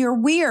 When you're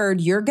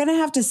weird, you're going to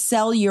have to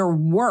sell your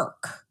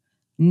work,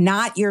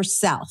 not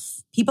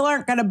yourself. People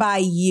aren't going to buy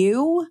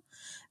you.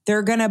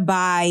 They're going to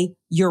buy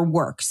your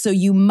work. So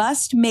you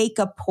must make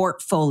a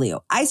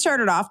portfolio. I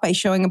started off by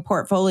showing a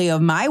portfolio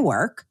of my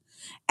work.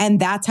 And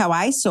that's how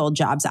I sold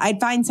jobs. I'd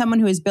find someone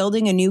who is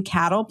building a new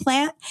cattle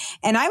plant,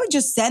 and I would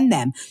just send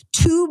them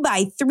 2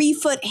 by 3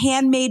 foot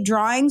handmade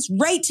drawings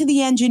right to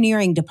the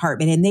engineering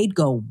department. And they'd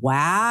go,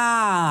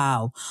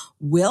 wow,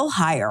 we'll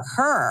hire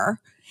her.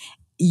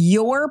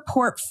 Your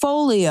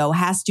portfolio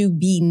has to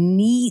be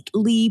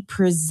neatly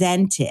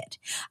presented.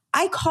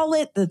 I call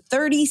it the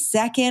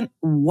 30-second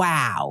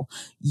wow.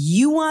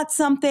 You want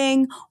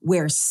something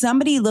where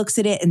somebody looks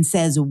at it and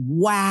says,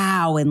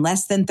 wow, in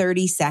less than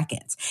 30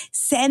 seconds.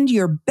 Send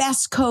your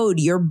best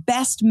code, your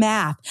best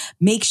math.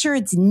 Make sure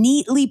it's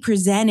neatly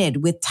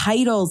presented with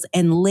titles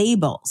and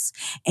labels,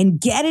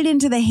 and get it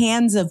into the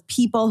hands of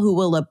people who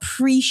will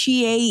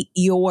appreciate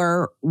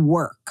your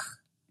work.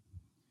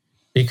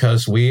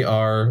 Because we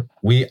are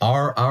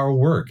our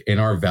work, and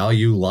our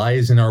value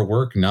lies in our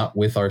work, not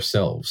with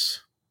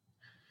ourselves.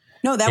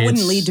 No, that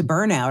wouldn't lead to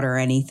burnout or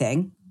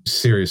anything.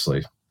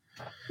 Seriously.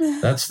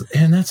 That's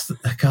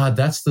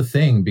the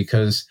thing,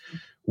 because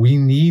we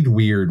need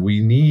weird, we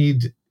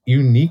need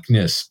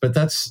uniqueness. But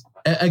that's,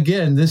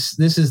 again, this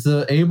is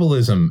the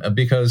ableism,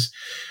 because,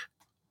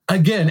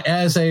 again,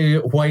 as a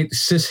white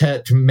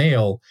cishet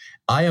male,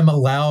 I am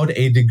allowed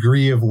a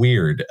degree of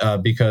weird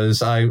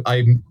because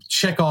I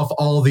check off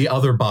all the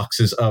other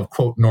boxes of,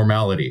 quote,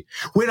 normality.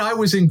 When I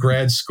was in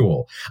grad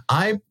school,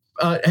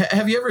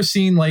 have you ever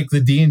seen like the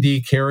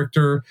D&D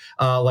character,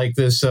 like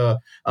this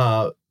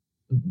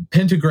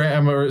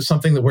pentagram or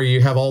something where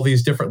you have all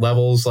these different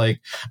levels,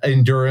 like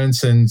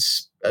endurance and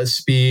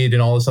speed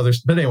and all this other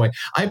stuff? But anyway,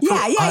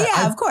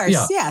 of course.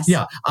 Yes.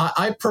 Yeah.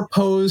 I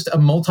proposed a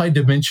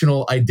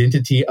multidimensional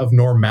identity of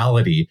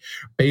normality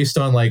based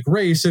on like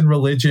race and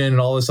religion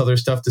and all this other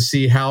stuff to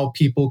see how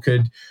people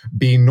could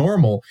be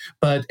normal.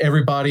 But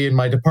everybody in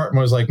my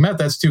department was like, Matt,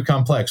 that's too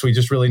complex. We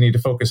just really need to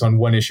focus on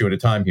one issue at a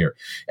time here.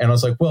 And I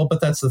was like, well,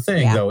 but that's the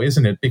thing though,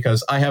 isn't it?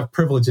 Because I have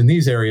privilege in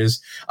these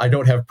areas. I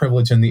don't have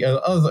privilege in the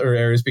other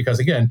areas because,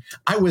 again,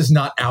 I was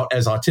not out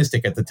as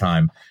autistic at the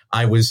time.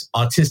 I was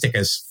autistic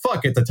as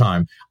fuck at the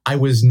time. I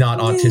was not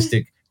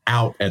autistic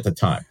out at the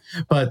time.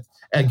 But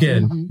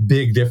Again,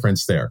 big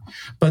difference there.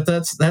 But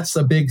that's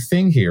a big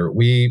thing here.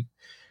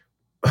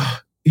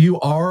 You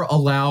are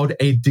allowed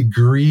a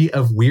degree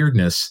of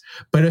weirdness,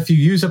 but if you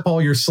use up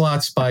all your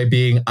slots by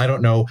being, I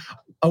don't know,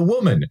 a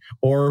woman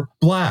or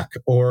black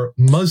or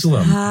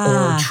Muslim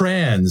or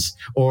trans,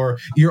 or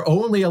you're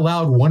only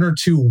allowed 1 or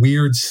 2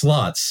 weird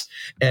slots,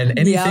 and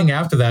anything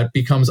after that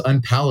becomes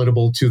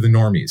unpalatable to the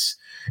normies.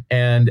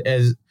 And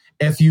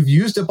if you've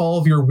used up all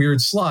of your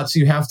weird slots,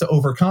 you have to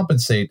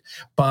overcompensate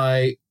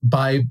by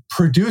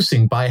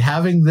producing, by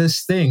having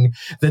this thing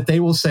that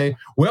they will say,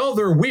 well,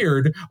 they're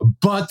weird,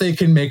 but they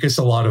can make us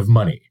a lot of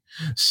money.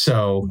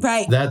 So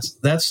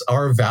that's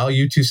our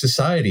value to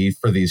society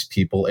for these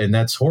people. And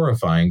that's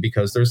horrifying,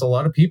 because there's a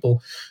lot of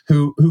people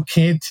who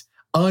can't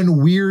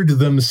unweird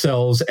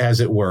themselves,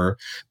 as it were,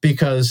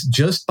 because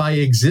just by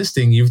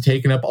existing, you've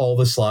taken up all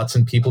the slots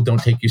and people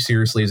don't take you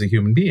seriously as a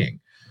human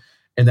being.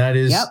 And that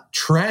is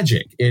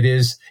tragic. It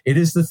is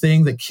the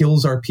thing that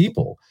kills our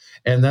people.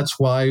 And that's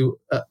why,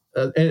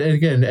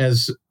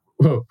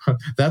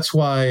 that's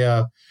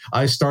why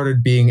I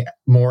started being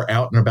more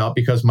out and about,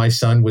 because my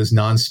son was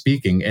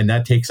non-speaking, and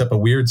that takes up a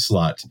weird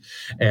slot.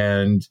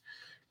 And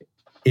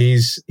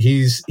he's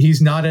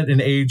not at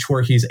an age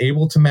where he's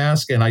able to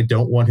mask, and I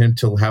don't want him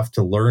to have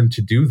to learn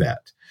to do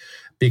that,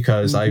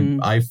 because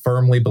I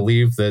firmly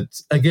believe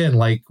that, again,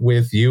 like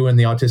with you and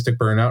the autistic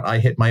burnout, I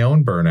hit my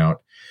own burnout.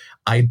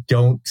 I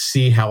don't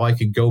see how I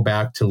could go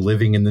back to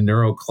living in the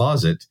neuro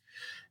closet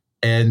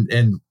and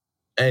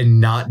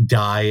not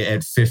die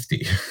at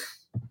 50.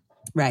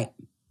 Right.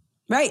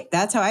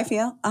 That's how I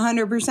feel.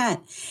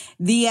 100%.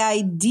 The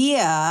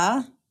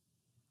idea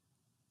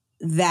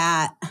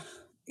that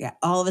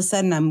all of a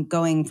sudden I'm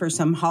going for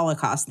some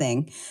Holocaust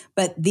thing,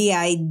 but the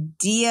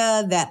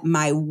idea that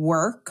my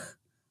work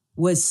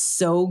was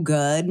so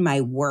good, my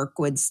work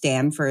would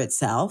stand for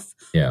itself,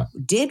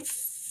 did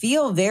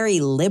feel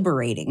very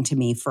liberating to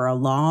me for a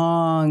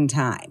long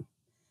time,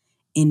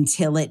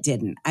 until it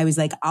didn't. I was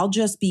like, I'll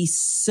just be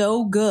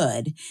so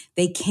good,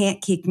 they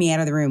can't kick me out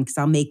of the room because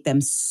I'll make them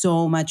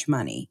so much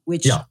money,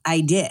 which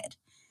I did.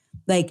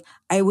 Like,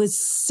 I was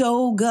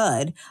so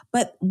good.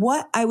 But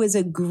what I was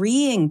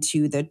agreeing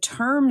to, the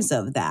terms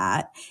of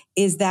that,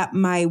 is that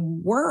my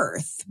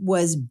worth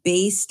was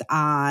based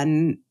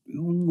on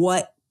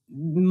what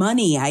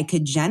money I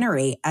could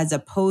generate, as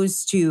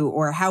opposed to,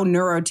 or how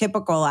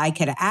neurotypical I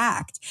could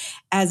act,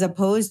 as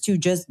opposed to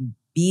just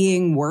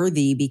being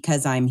worthy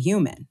because I'm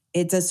human.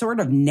 It's a sort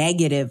of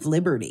negative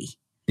liberty.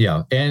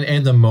 Yeah.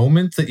 And the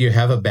moment that you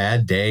have a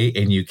bad day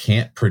and you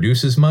can't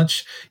produce as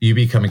much, you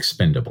become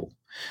expendable,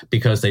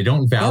 because they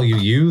don't value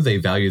you. They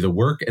value the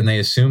work, and they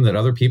assume that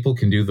other people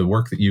can do the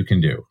work that you can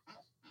do.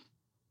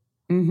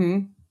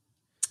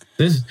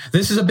 This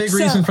is a big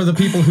reason for the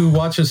people who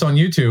watch us on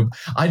YouTube.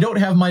 I don't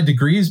have my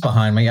degrees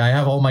behind me. I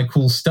have all my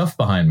cool stuff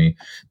behind me,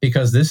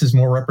 because this is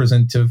more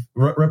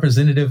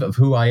representative of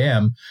who I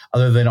am,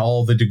 other than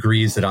all the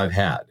degrees that I've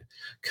had.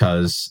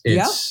 Because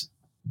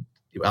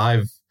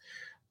I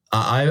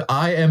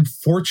am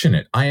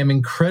fortunate. I am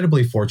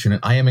incredibly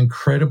fortunate. I am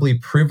incredibly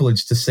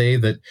privileged to say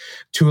that,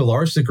 to a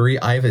large degree,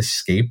 I've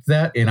escaped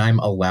that, and I'm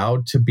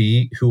allowed to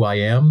be who I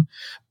am.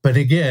 But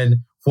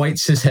again, white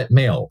cishet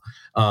male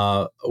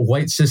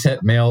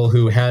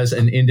who has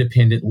an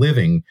independent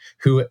living,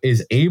 who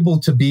is able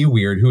to be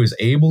weird, who is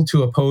able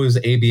to oppose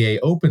ABA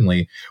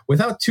openly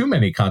without too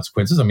many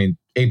consequences. I mean,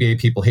 ABA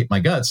people hate my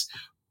guts,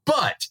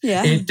 but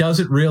it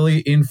doesn't really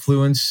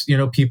influence,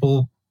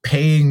 people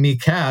paying me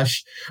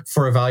cash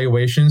for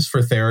evaluations,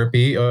 for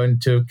therapy,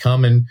 and to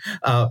come and,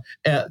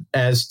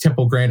 as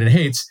Temple Grandin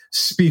hates,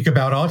 speak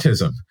about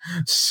autism.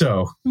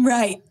 So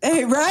right.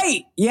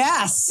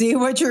 Yeah. See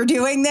what you're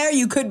doing there?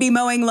 You could be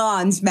mowing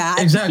lawns, Matt.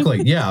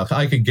 Exactly. Yeah.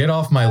 I could get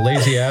off my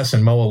lazy ass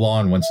and mow a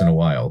lawn once in a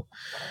while.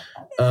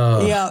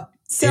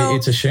 So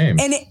it's a shame.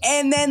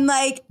 And then,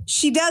 like,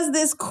 she does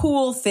this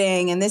cool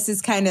thing, and this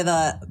is kind of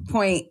the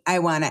point I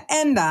want to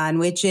end on,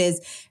 which is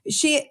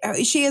she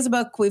has a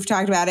book, we've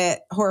talked about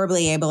it,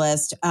 Horribly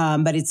Ableist,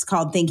 but it's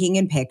called Thinking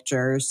in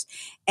Pictures.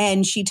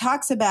 And she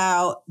talks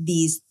about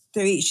these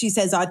three. She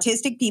says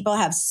autistic people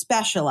have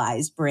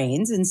specialized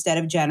brains instead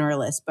of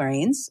generalist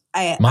brains.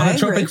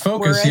 Monotropic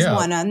focus, We're as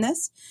one on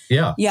this.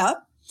 Yeah.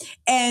 Yep.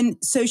 And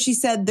so she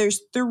said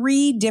there's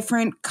 3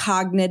 different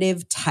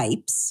cognitive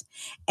types.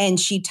 And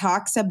she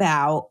talks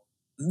about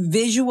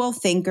visual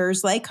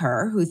thinkers like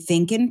her who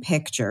think in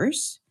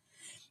pictures.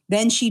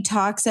 Then she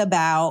talks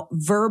about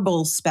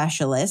verbal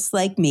specialists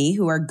like me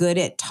who are good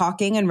at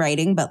talking and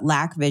writing but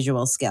lack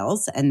visual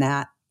skills. And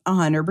that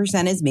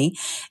 100% is me.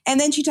 And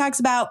then she talks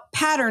about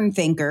pattern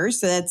thinkers.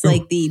 So that's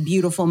like the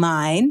beautiful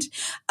mind,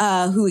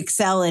 who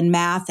excel in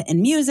math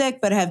and music,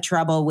 but have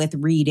trouble with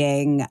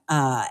reading,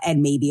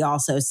 and maybe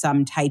also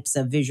some types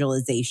of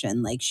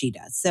visualization like she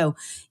does. So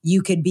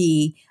you could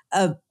be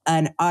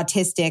an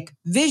autistic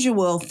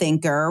visual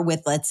thinker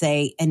with, let's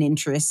say, an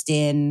interest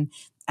in,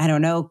 I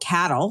don't know,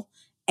 cattle,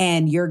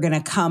 and you're going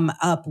to come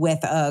up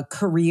with a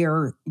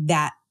career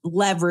that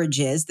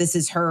leverages, this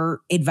is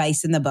her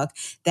advice in the book,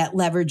 that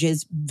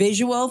leverages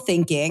visual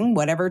thinking,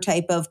 whatever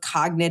type of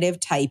cognitive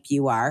type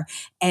you are,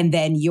 and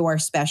then your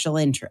special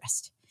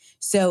interest.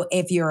 So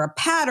if you're a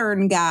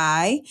pattern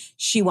guy,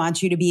 she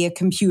wants you to be a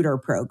computer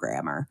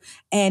programmer.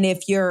 And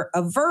if you're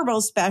a verbal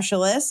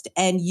specialist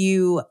and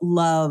you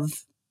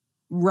love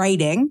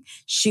writing,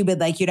 she would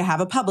like you to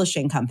have a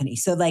publishing company.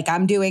 So like,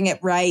 I'm doing it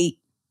right.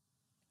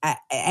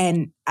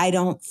 And I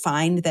don't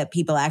find that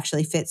people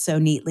actually fit so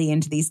neatly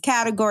into these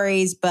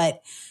categories,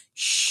 but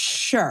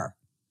sure.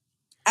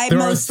 There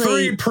are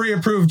 3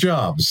 pre-approved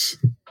jobs.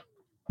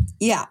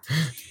 Yeah,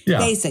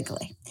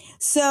 basically.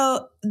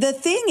 So the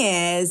thing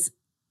is,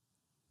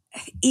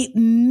 it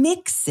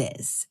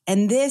mixes,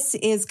 and this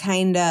is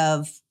kind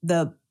of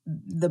the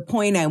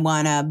point I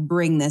want to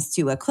bring this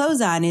to a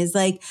close on, is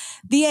like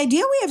the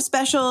idea we have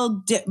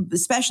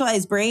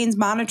specialized brains,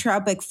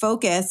 monotropic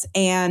focus.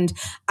 And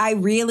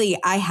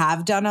I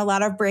have done a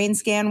lot of brain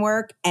scan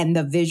work, and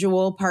the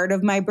visual part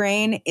of my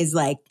brain is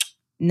like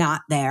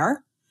not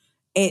there.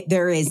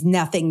 There is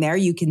nothing there.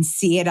 You can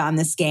see it on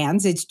the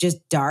scans. It's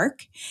just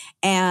dark.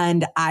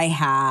 And I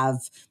have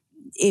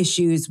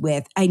issues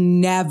with, I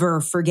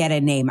never forget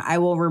a name. I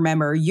will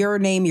remember your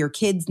name, your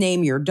kid's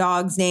name, your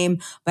dog's name,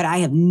 but I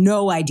have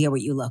no idea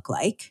what you look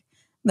like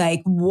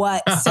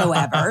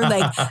whatsoever.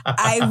 Like,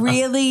 I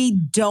really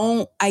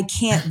don't, I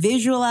can't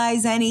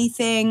visualize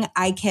anything.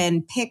 I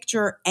can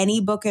picture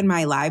any book in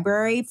my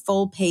library,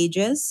 full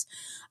pages.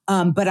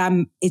 But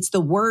it's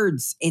the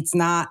words. It's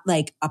not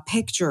like a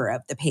picture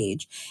of the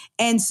page.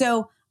 And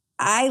so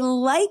I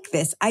like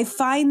this. I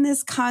find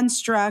this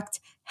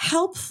construct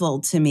helpful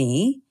to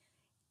me.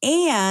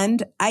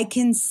 And I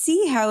can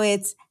see how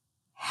it's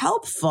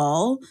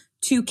helpful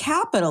to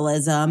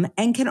capitalism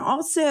and can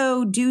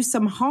also do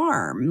some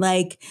harm.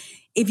 Like,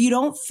 if you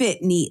don't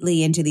fit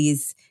neatly into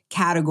these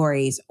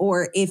categories,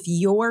 or if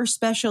your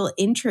special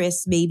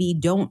interests maybe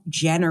don't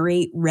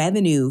generate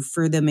revenue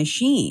for the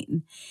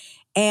machine,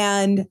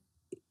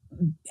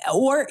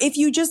 or if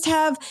you just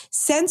have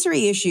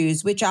sensory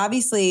issues, which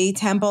obviously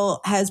Temple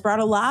has brought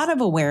a lot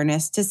of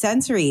awareness to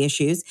sensory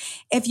issues.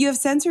 If you have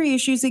sensory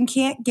issues and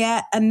can't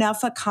get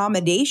enough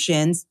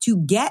accommodations to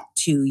get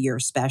to your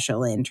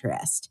special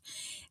interest,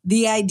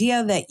 the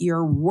idea that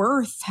your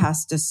worth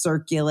has to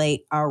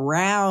circulate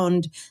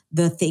around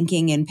the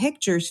thinking in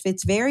pictures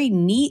fits very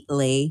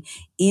neatly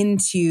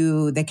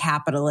into the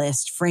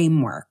capitalist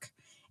framework.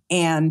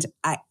 And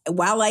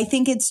while I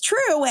think it's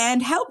true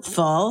and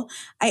helpful,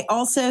 I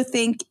also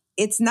think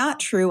it's not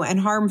true and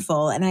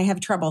harmful. And I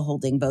have trouble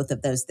holding both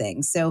of those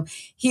things. So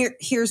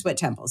here's what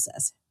Temple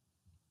says.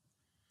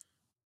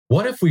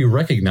 What if we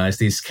recognize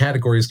these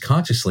categories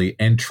consciously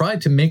and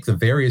tried to make the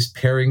various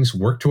pairings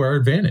work to our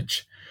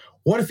advantage?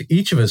 What if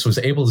each of us was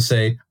able to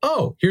say,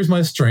 oh, here's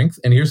my strength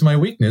and here's my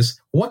weakness.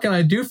 What can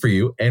I do for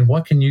you? And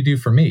what can you do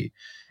for me?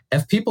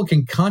 If people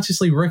can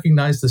consciously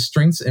recognize the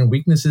strengths and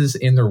weaknesses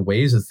in their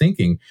ways of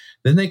thinking,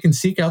 then they can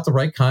seek out the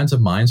right kinds of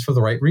minds for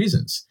the right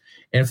reasons.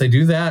 And if they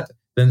do that,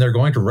 then they're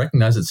going to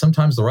recognize that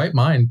sometimes the right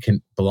mind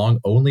can belong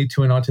only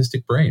to an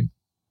autistic brain.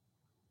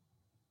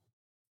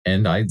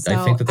 And I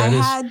think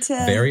that is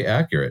very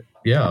accurate.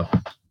 Yeah.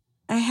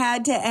 I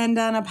had to end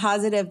on a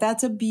positive.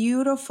 That's a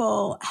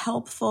beautiful,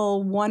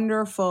 helpful,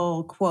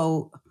 wonderful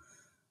quote.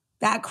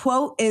 That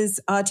quote is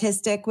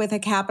autistic with a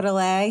capital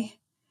A.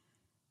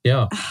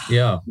 Yeah.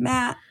 Yeah.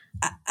 Matt,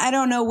 I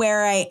don't know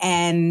where I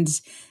end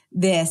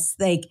this.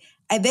 Like,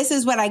 this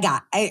is what I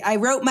got. I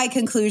wrote my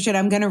conclusion.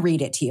 I'm going to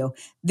read it to you.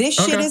 This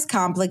shit is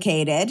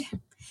complicated.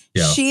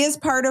 Yeah. She is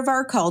part of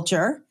our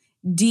culture.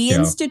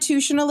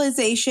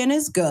 Deinstitutionalization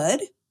is good.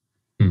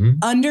 Mm-hmm.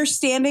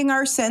 Understanding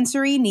our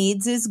sensory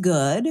needs is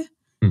good.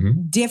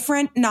 Mm-hmm.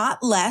 Different,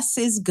 not less,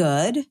 is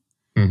good.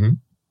 Mm-hmm.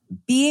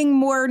 Being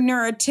more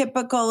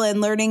neurotypical and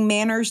learning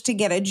manners to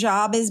get a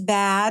job is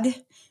bad.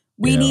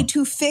 We need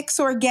to fix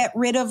or get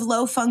rid of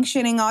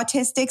low-functioning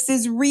autistics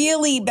is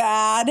really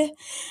bad.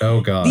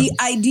 Oh, God. The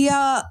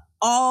idea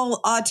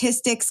all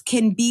autistics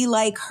can be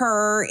like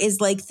her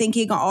is like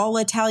thinking all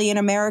Italian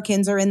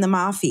Americans are in the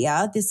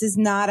mafia. This is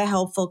not a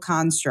helpful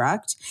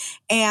construct.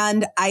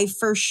 And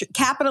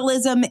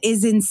capitalism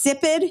is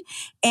insipid.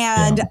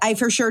 And I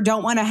for sure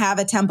don't want to have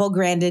a Temple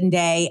Grandin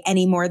Day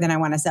any more than I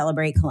want to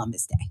celebrate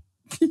Columbus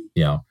Day.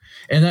 Yeah.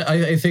 And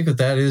I think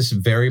that is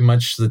very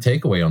much the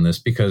takeaway on this,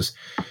 because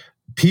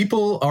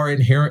people are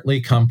inherently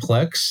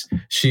complex.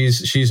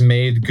 She's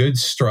made good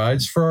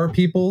strides for our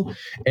people,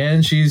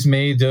 and she's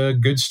made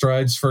good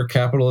strides for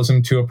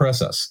capitalism to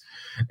oppress us.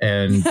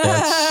 And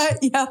that's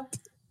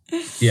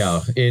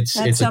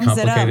it's a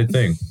complicated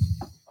thing.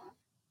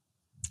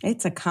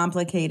 It's a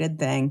complicated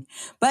thing.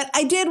 But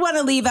I did want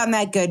to leave on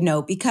that good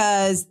note,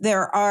 because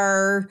there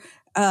are,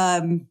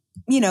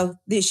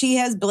 she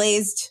has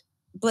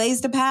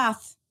blazed a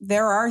path.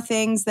 There are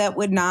things that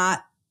would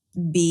not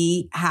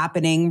be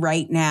happening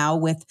right now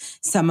with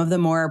some of the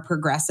more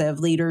progressive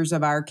leaders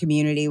of our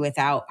community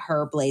without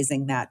her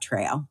blazing that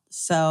trail.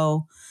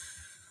 So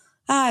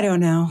I don't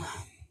know.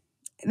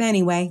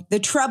 Anyway, the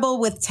trouble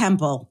with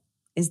Temple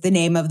is the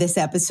name of this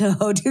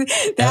episode.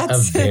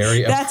 That's a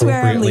very that's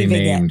where I'm appropriately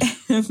leaving named.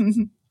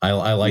 it. I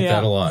like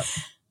that a lot.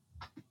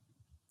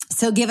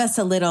 So give us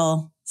a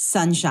little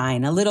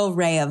sunshine, a little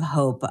ray of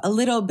hope, a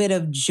little bit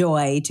of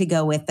joy to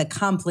go with the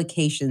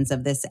complications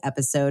of this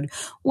episode.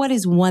 What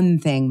is one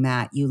thing,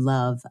 Matt, you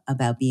love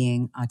about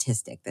being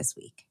autistic this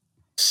week?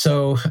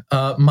 So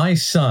my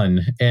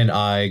son and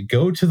I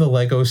go to the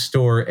Lego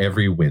store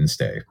every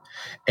Wednesday.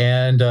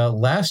 And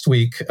last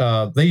week,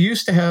 they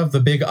used to have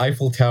the big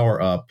Eiffel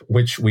Tower up,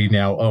 which we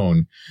now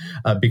own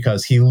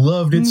because he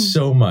loved it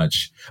so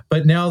much.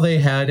 But now they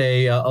had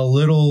a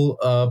little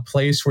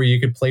place where you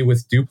could play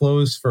with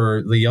Duplos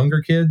for the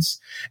younger kids.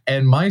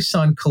 And my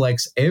son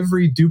collects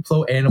every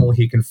Duplo animal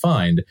he can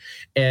find.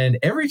 And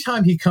every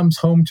time he comes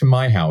home to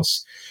my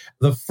house,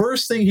 the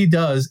first thing he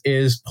does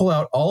is pull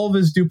out all of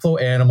his Duplo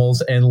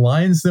animals and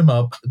lines them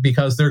up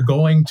because they're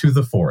going to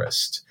the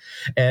forest.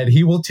 And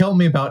he will tell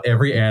me about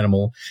every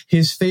animal.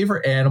 His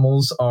favorite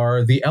animals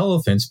are the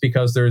elephants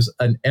because there's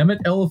an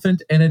Emmett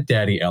elephant and a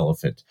daddy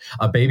elephant,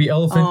 a baby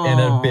elephant and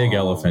a big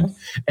elephant.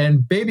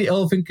 And baby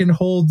elephant can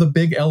hold the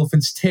big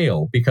elephant's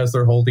tail because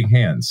they're holding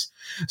hands.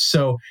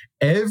 So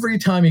every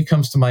time he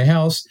comes to my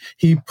house,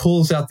 he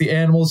pulls out the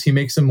animals. He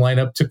makes them line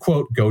up to,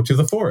 quote, go to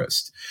the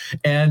forest.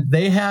 And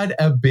they had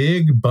a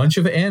big bunch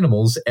of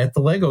animals at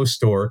the Lego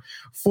store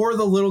for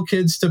the little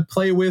kids to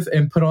play with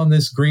and put on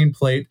this green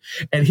plate.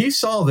 And he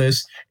saw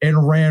this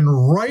and ran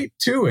right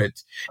to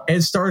it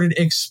and started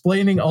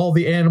explaining all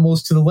the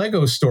animals to the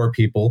Lego store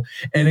people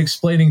and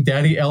explaining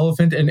daddy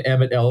elephant and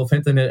Emmett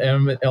elephant, and an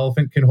Emmett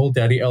elephant can hold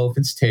daddy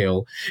elephant's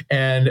tail.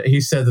 And he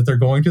said that they're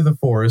going to the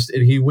forest,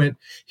 and he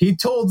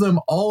told them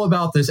all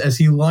about this as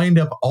he lined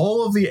up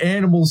all of the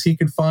animals he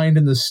could find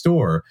in the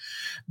store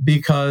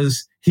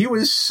because he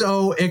was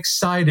so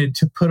excited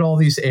to put all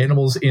these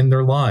animals in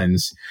their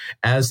lines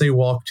as they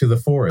walked to the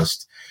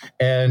forest.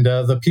 And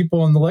the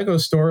people in the Lego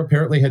store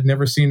apparently had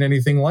never seen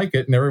anything like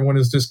it. And everyone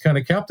is just kind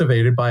of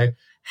captivated by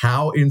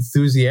how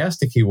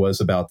enthusiastic he was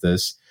about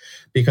this,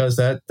 because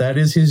that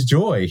is his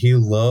joy. He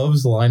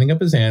loves lining up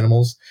his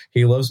animals.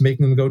 He loves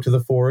making them go to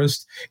the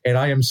forest. And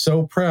I am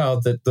so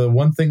proud that the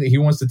one thing that he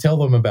wants to tell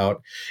them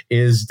about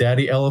is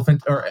daddy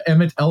elephant, or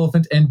Emmett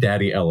elephant and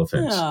daddy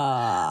elephant.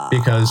 Aww.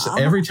 Because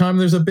every time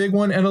there's a big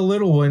one and a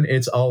little one,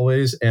 it's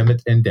always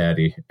Emmett and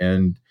daddy.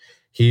 And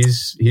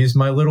he's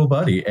my little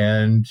buddy,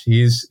 and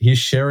he's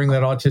sharing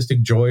that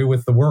autistic joy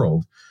with the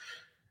world.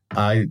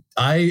 I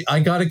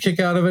got a kick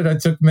out of it. I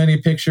took many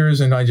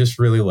pictures, and I just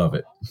really love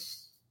it.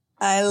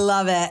 I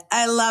love it.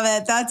 I love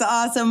it. That's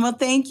awesome. Well,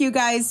 thank you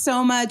guys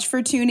so much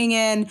for tuning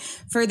in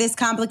for this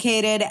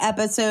complicated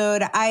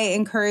episode. I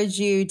encourage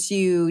you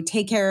to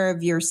take care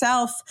of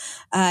yourself.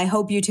 I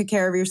hope you took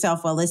care of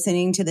yourself while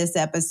listening to this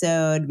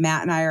episode.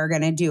 Matt and I are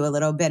going to do a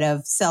little bit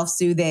of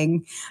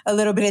self-soothing, a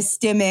little bit of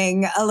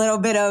stimming, a little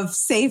bit of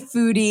safe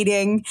food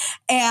eating.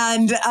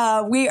 And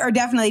we are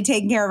definitely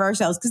taking care of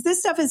ourselves because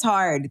this stuff is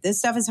hard. This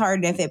stuff is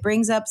hard. And if it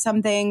brings up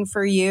something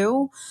for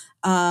you,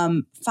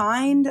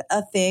 find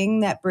a thing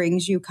that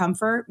brings you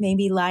comfort.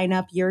 Maybe line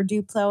up your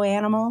Duplo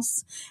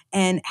animals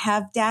and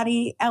have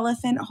daddy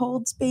elephant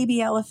holds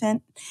baby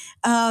elephant.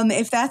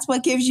 If that's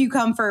what gives you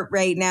comfort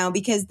right now,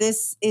 because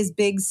this is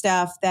big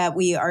stuff that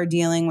we are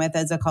dealing with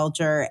as a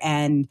culture,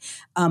 and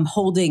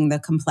holding the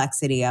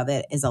complexity of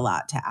it is a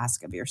lot to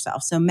ask of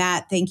yourself. So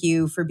Matt, thank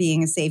you for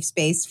being a safe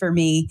space for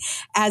me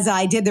as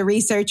I did the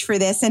research for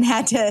this and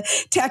had to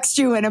text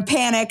you in a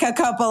panic a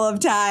couple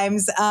of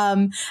times.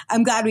 I'm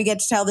glad we get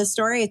to tell this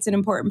story. It's an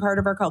important part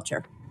of our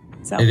culture.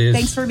 So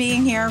thanks for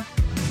being here.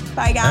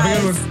 Bye, guys.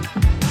 Have a good one.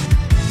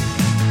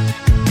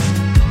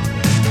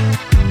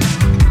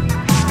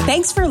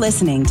 Thanks for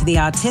listening to the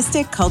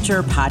Autistic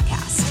Culture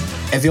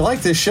Podcast. If you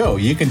like this show,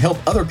 you can help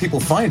other people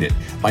find it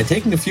by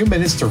taking a few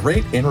minutes to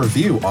rate and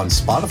review on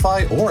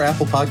Spotify or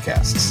Apple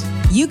Podcasts.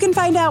 You can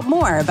find out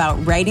more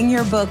about writing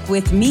your book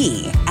with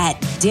me at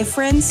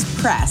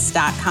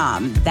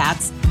differencepress.com.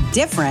 That's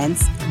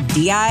difference,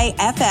 DIFFERENCE,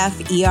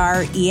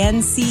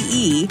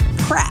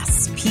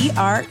 press,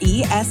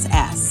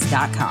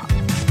 PRESS.com.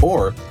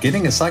 Or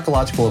getting a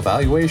psychological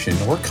evaluation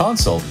or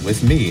consult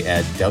with me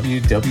at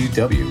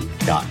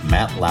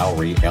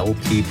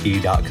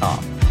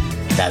www.mattlowrylpp.com.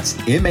 That's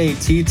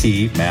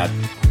MATT, Matt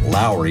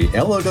Lowry,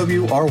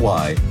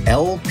 LOWRY,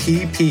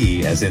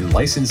 LPP, as in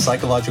licensed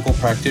psychological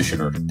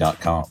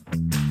practitioner.com.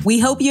 We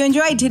hope you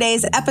enjoyed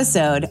today's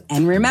episode.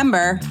 And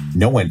remember,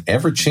 no one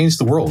ever changed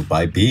the world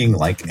by being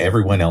like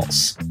everyone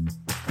else.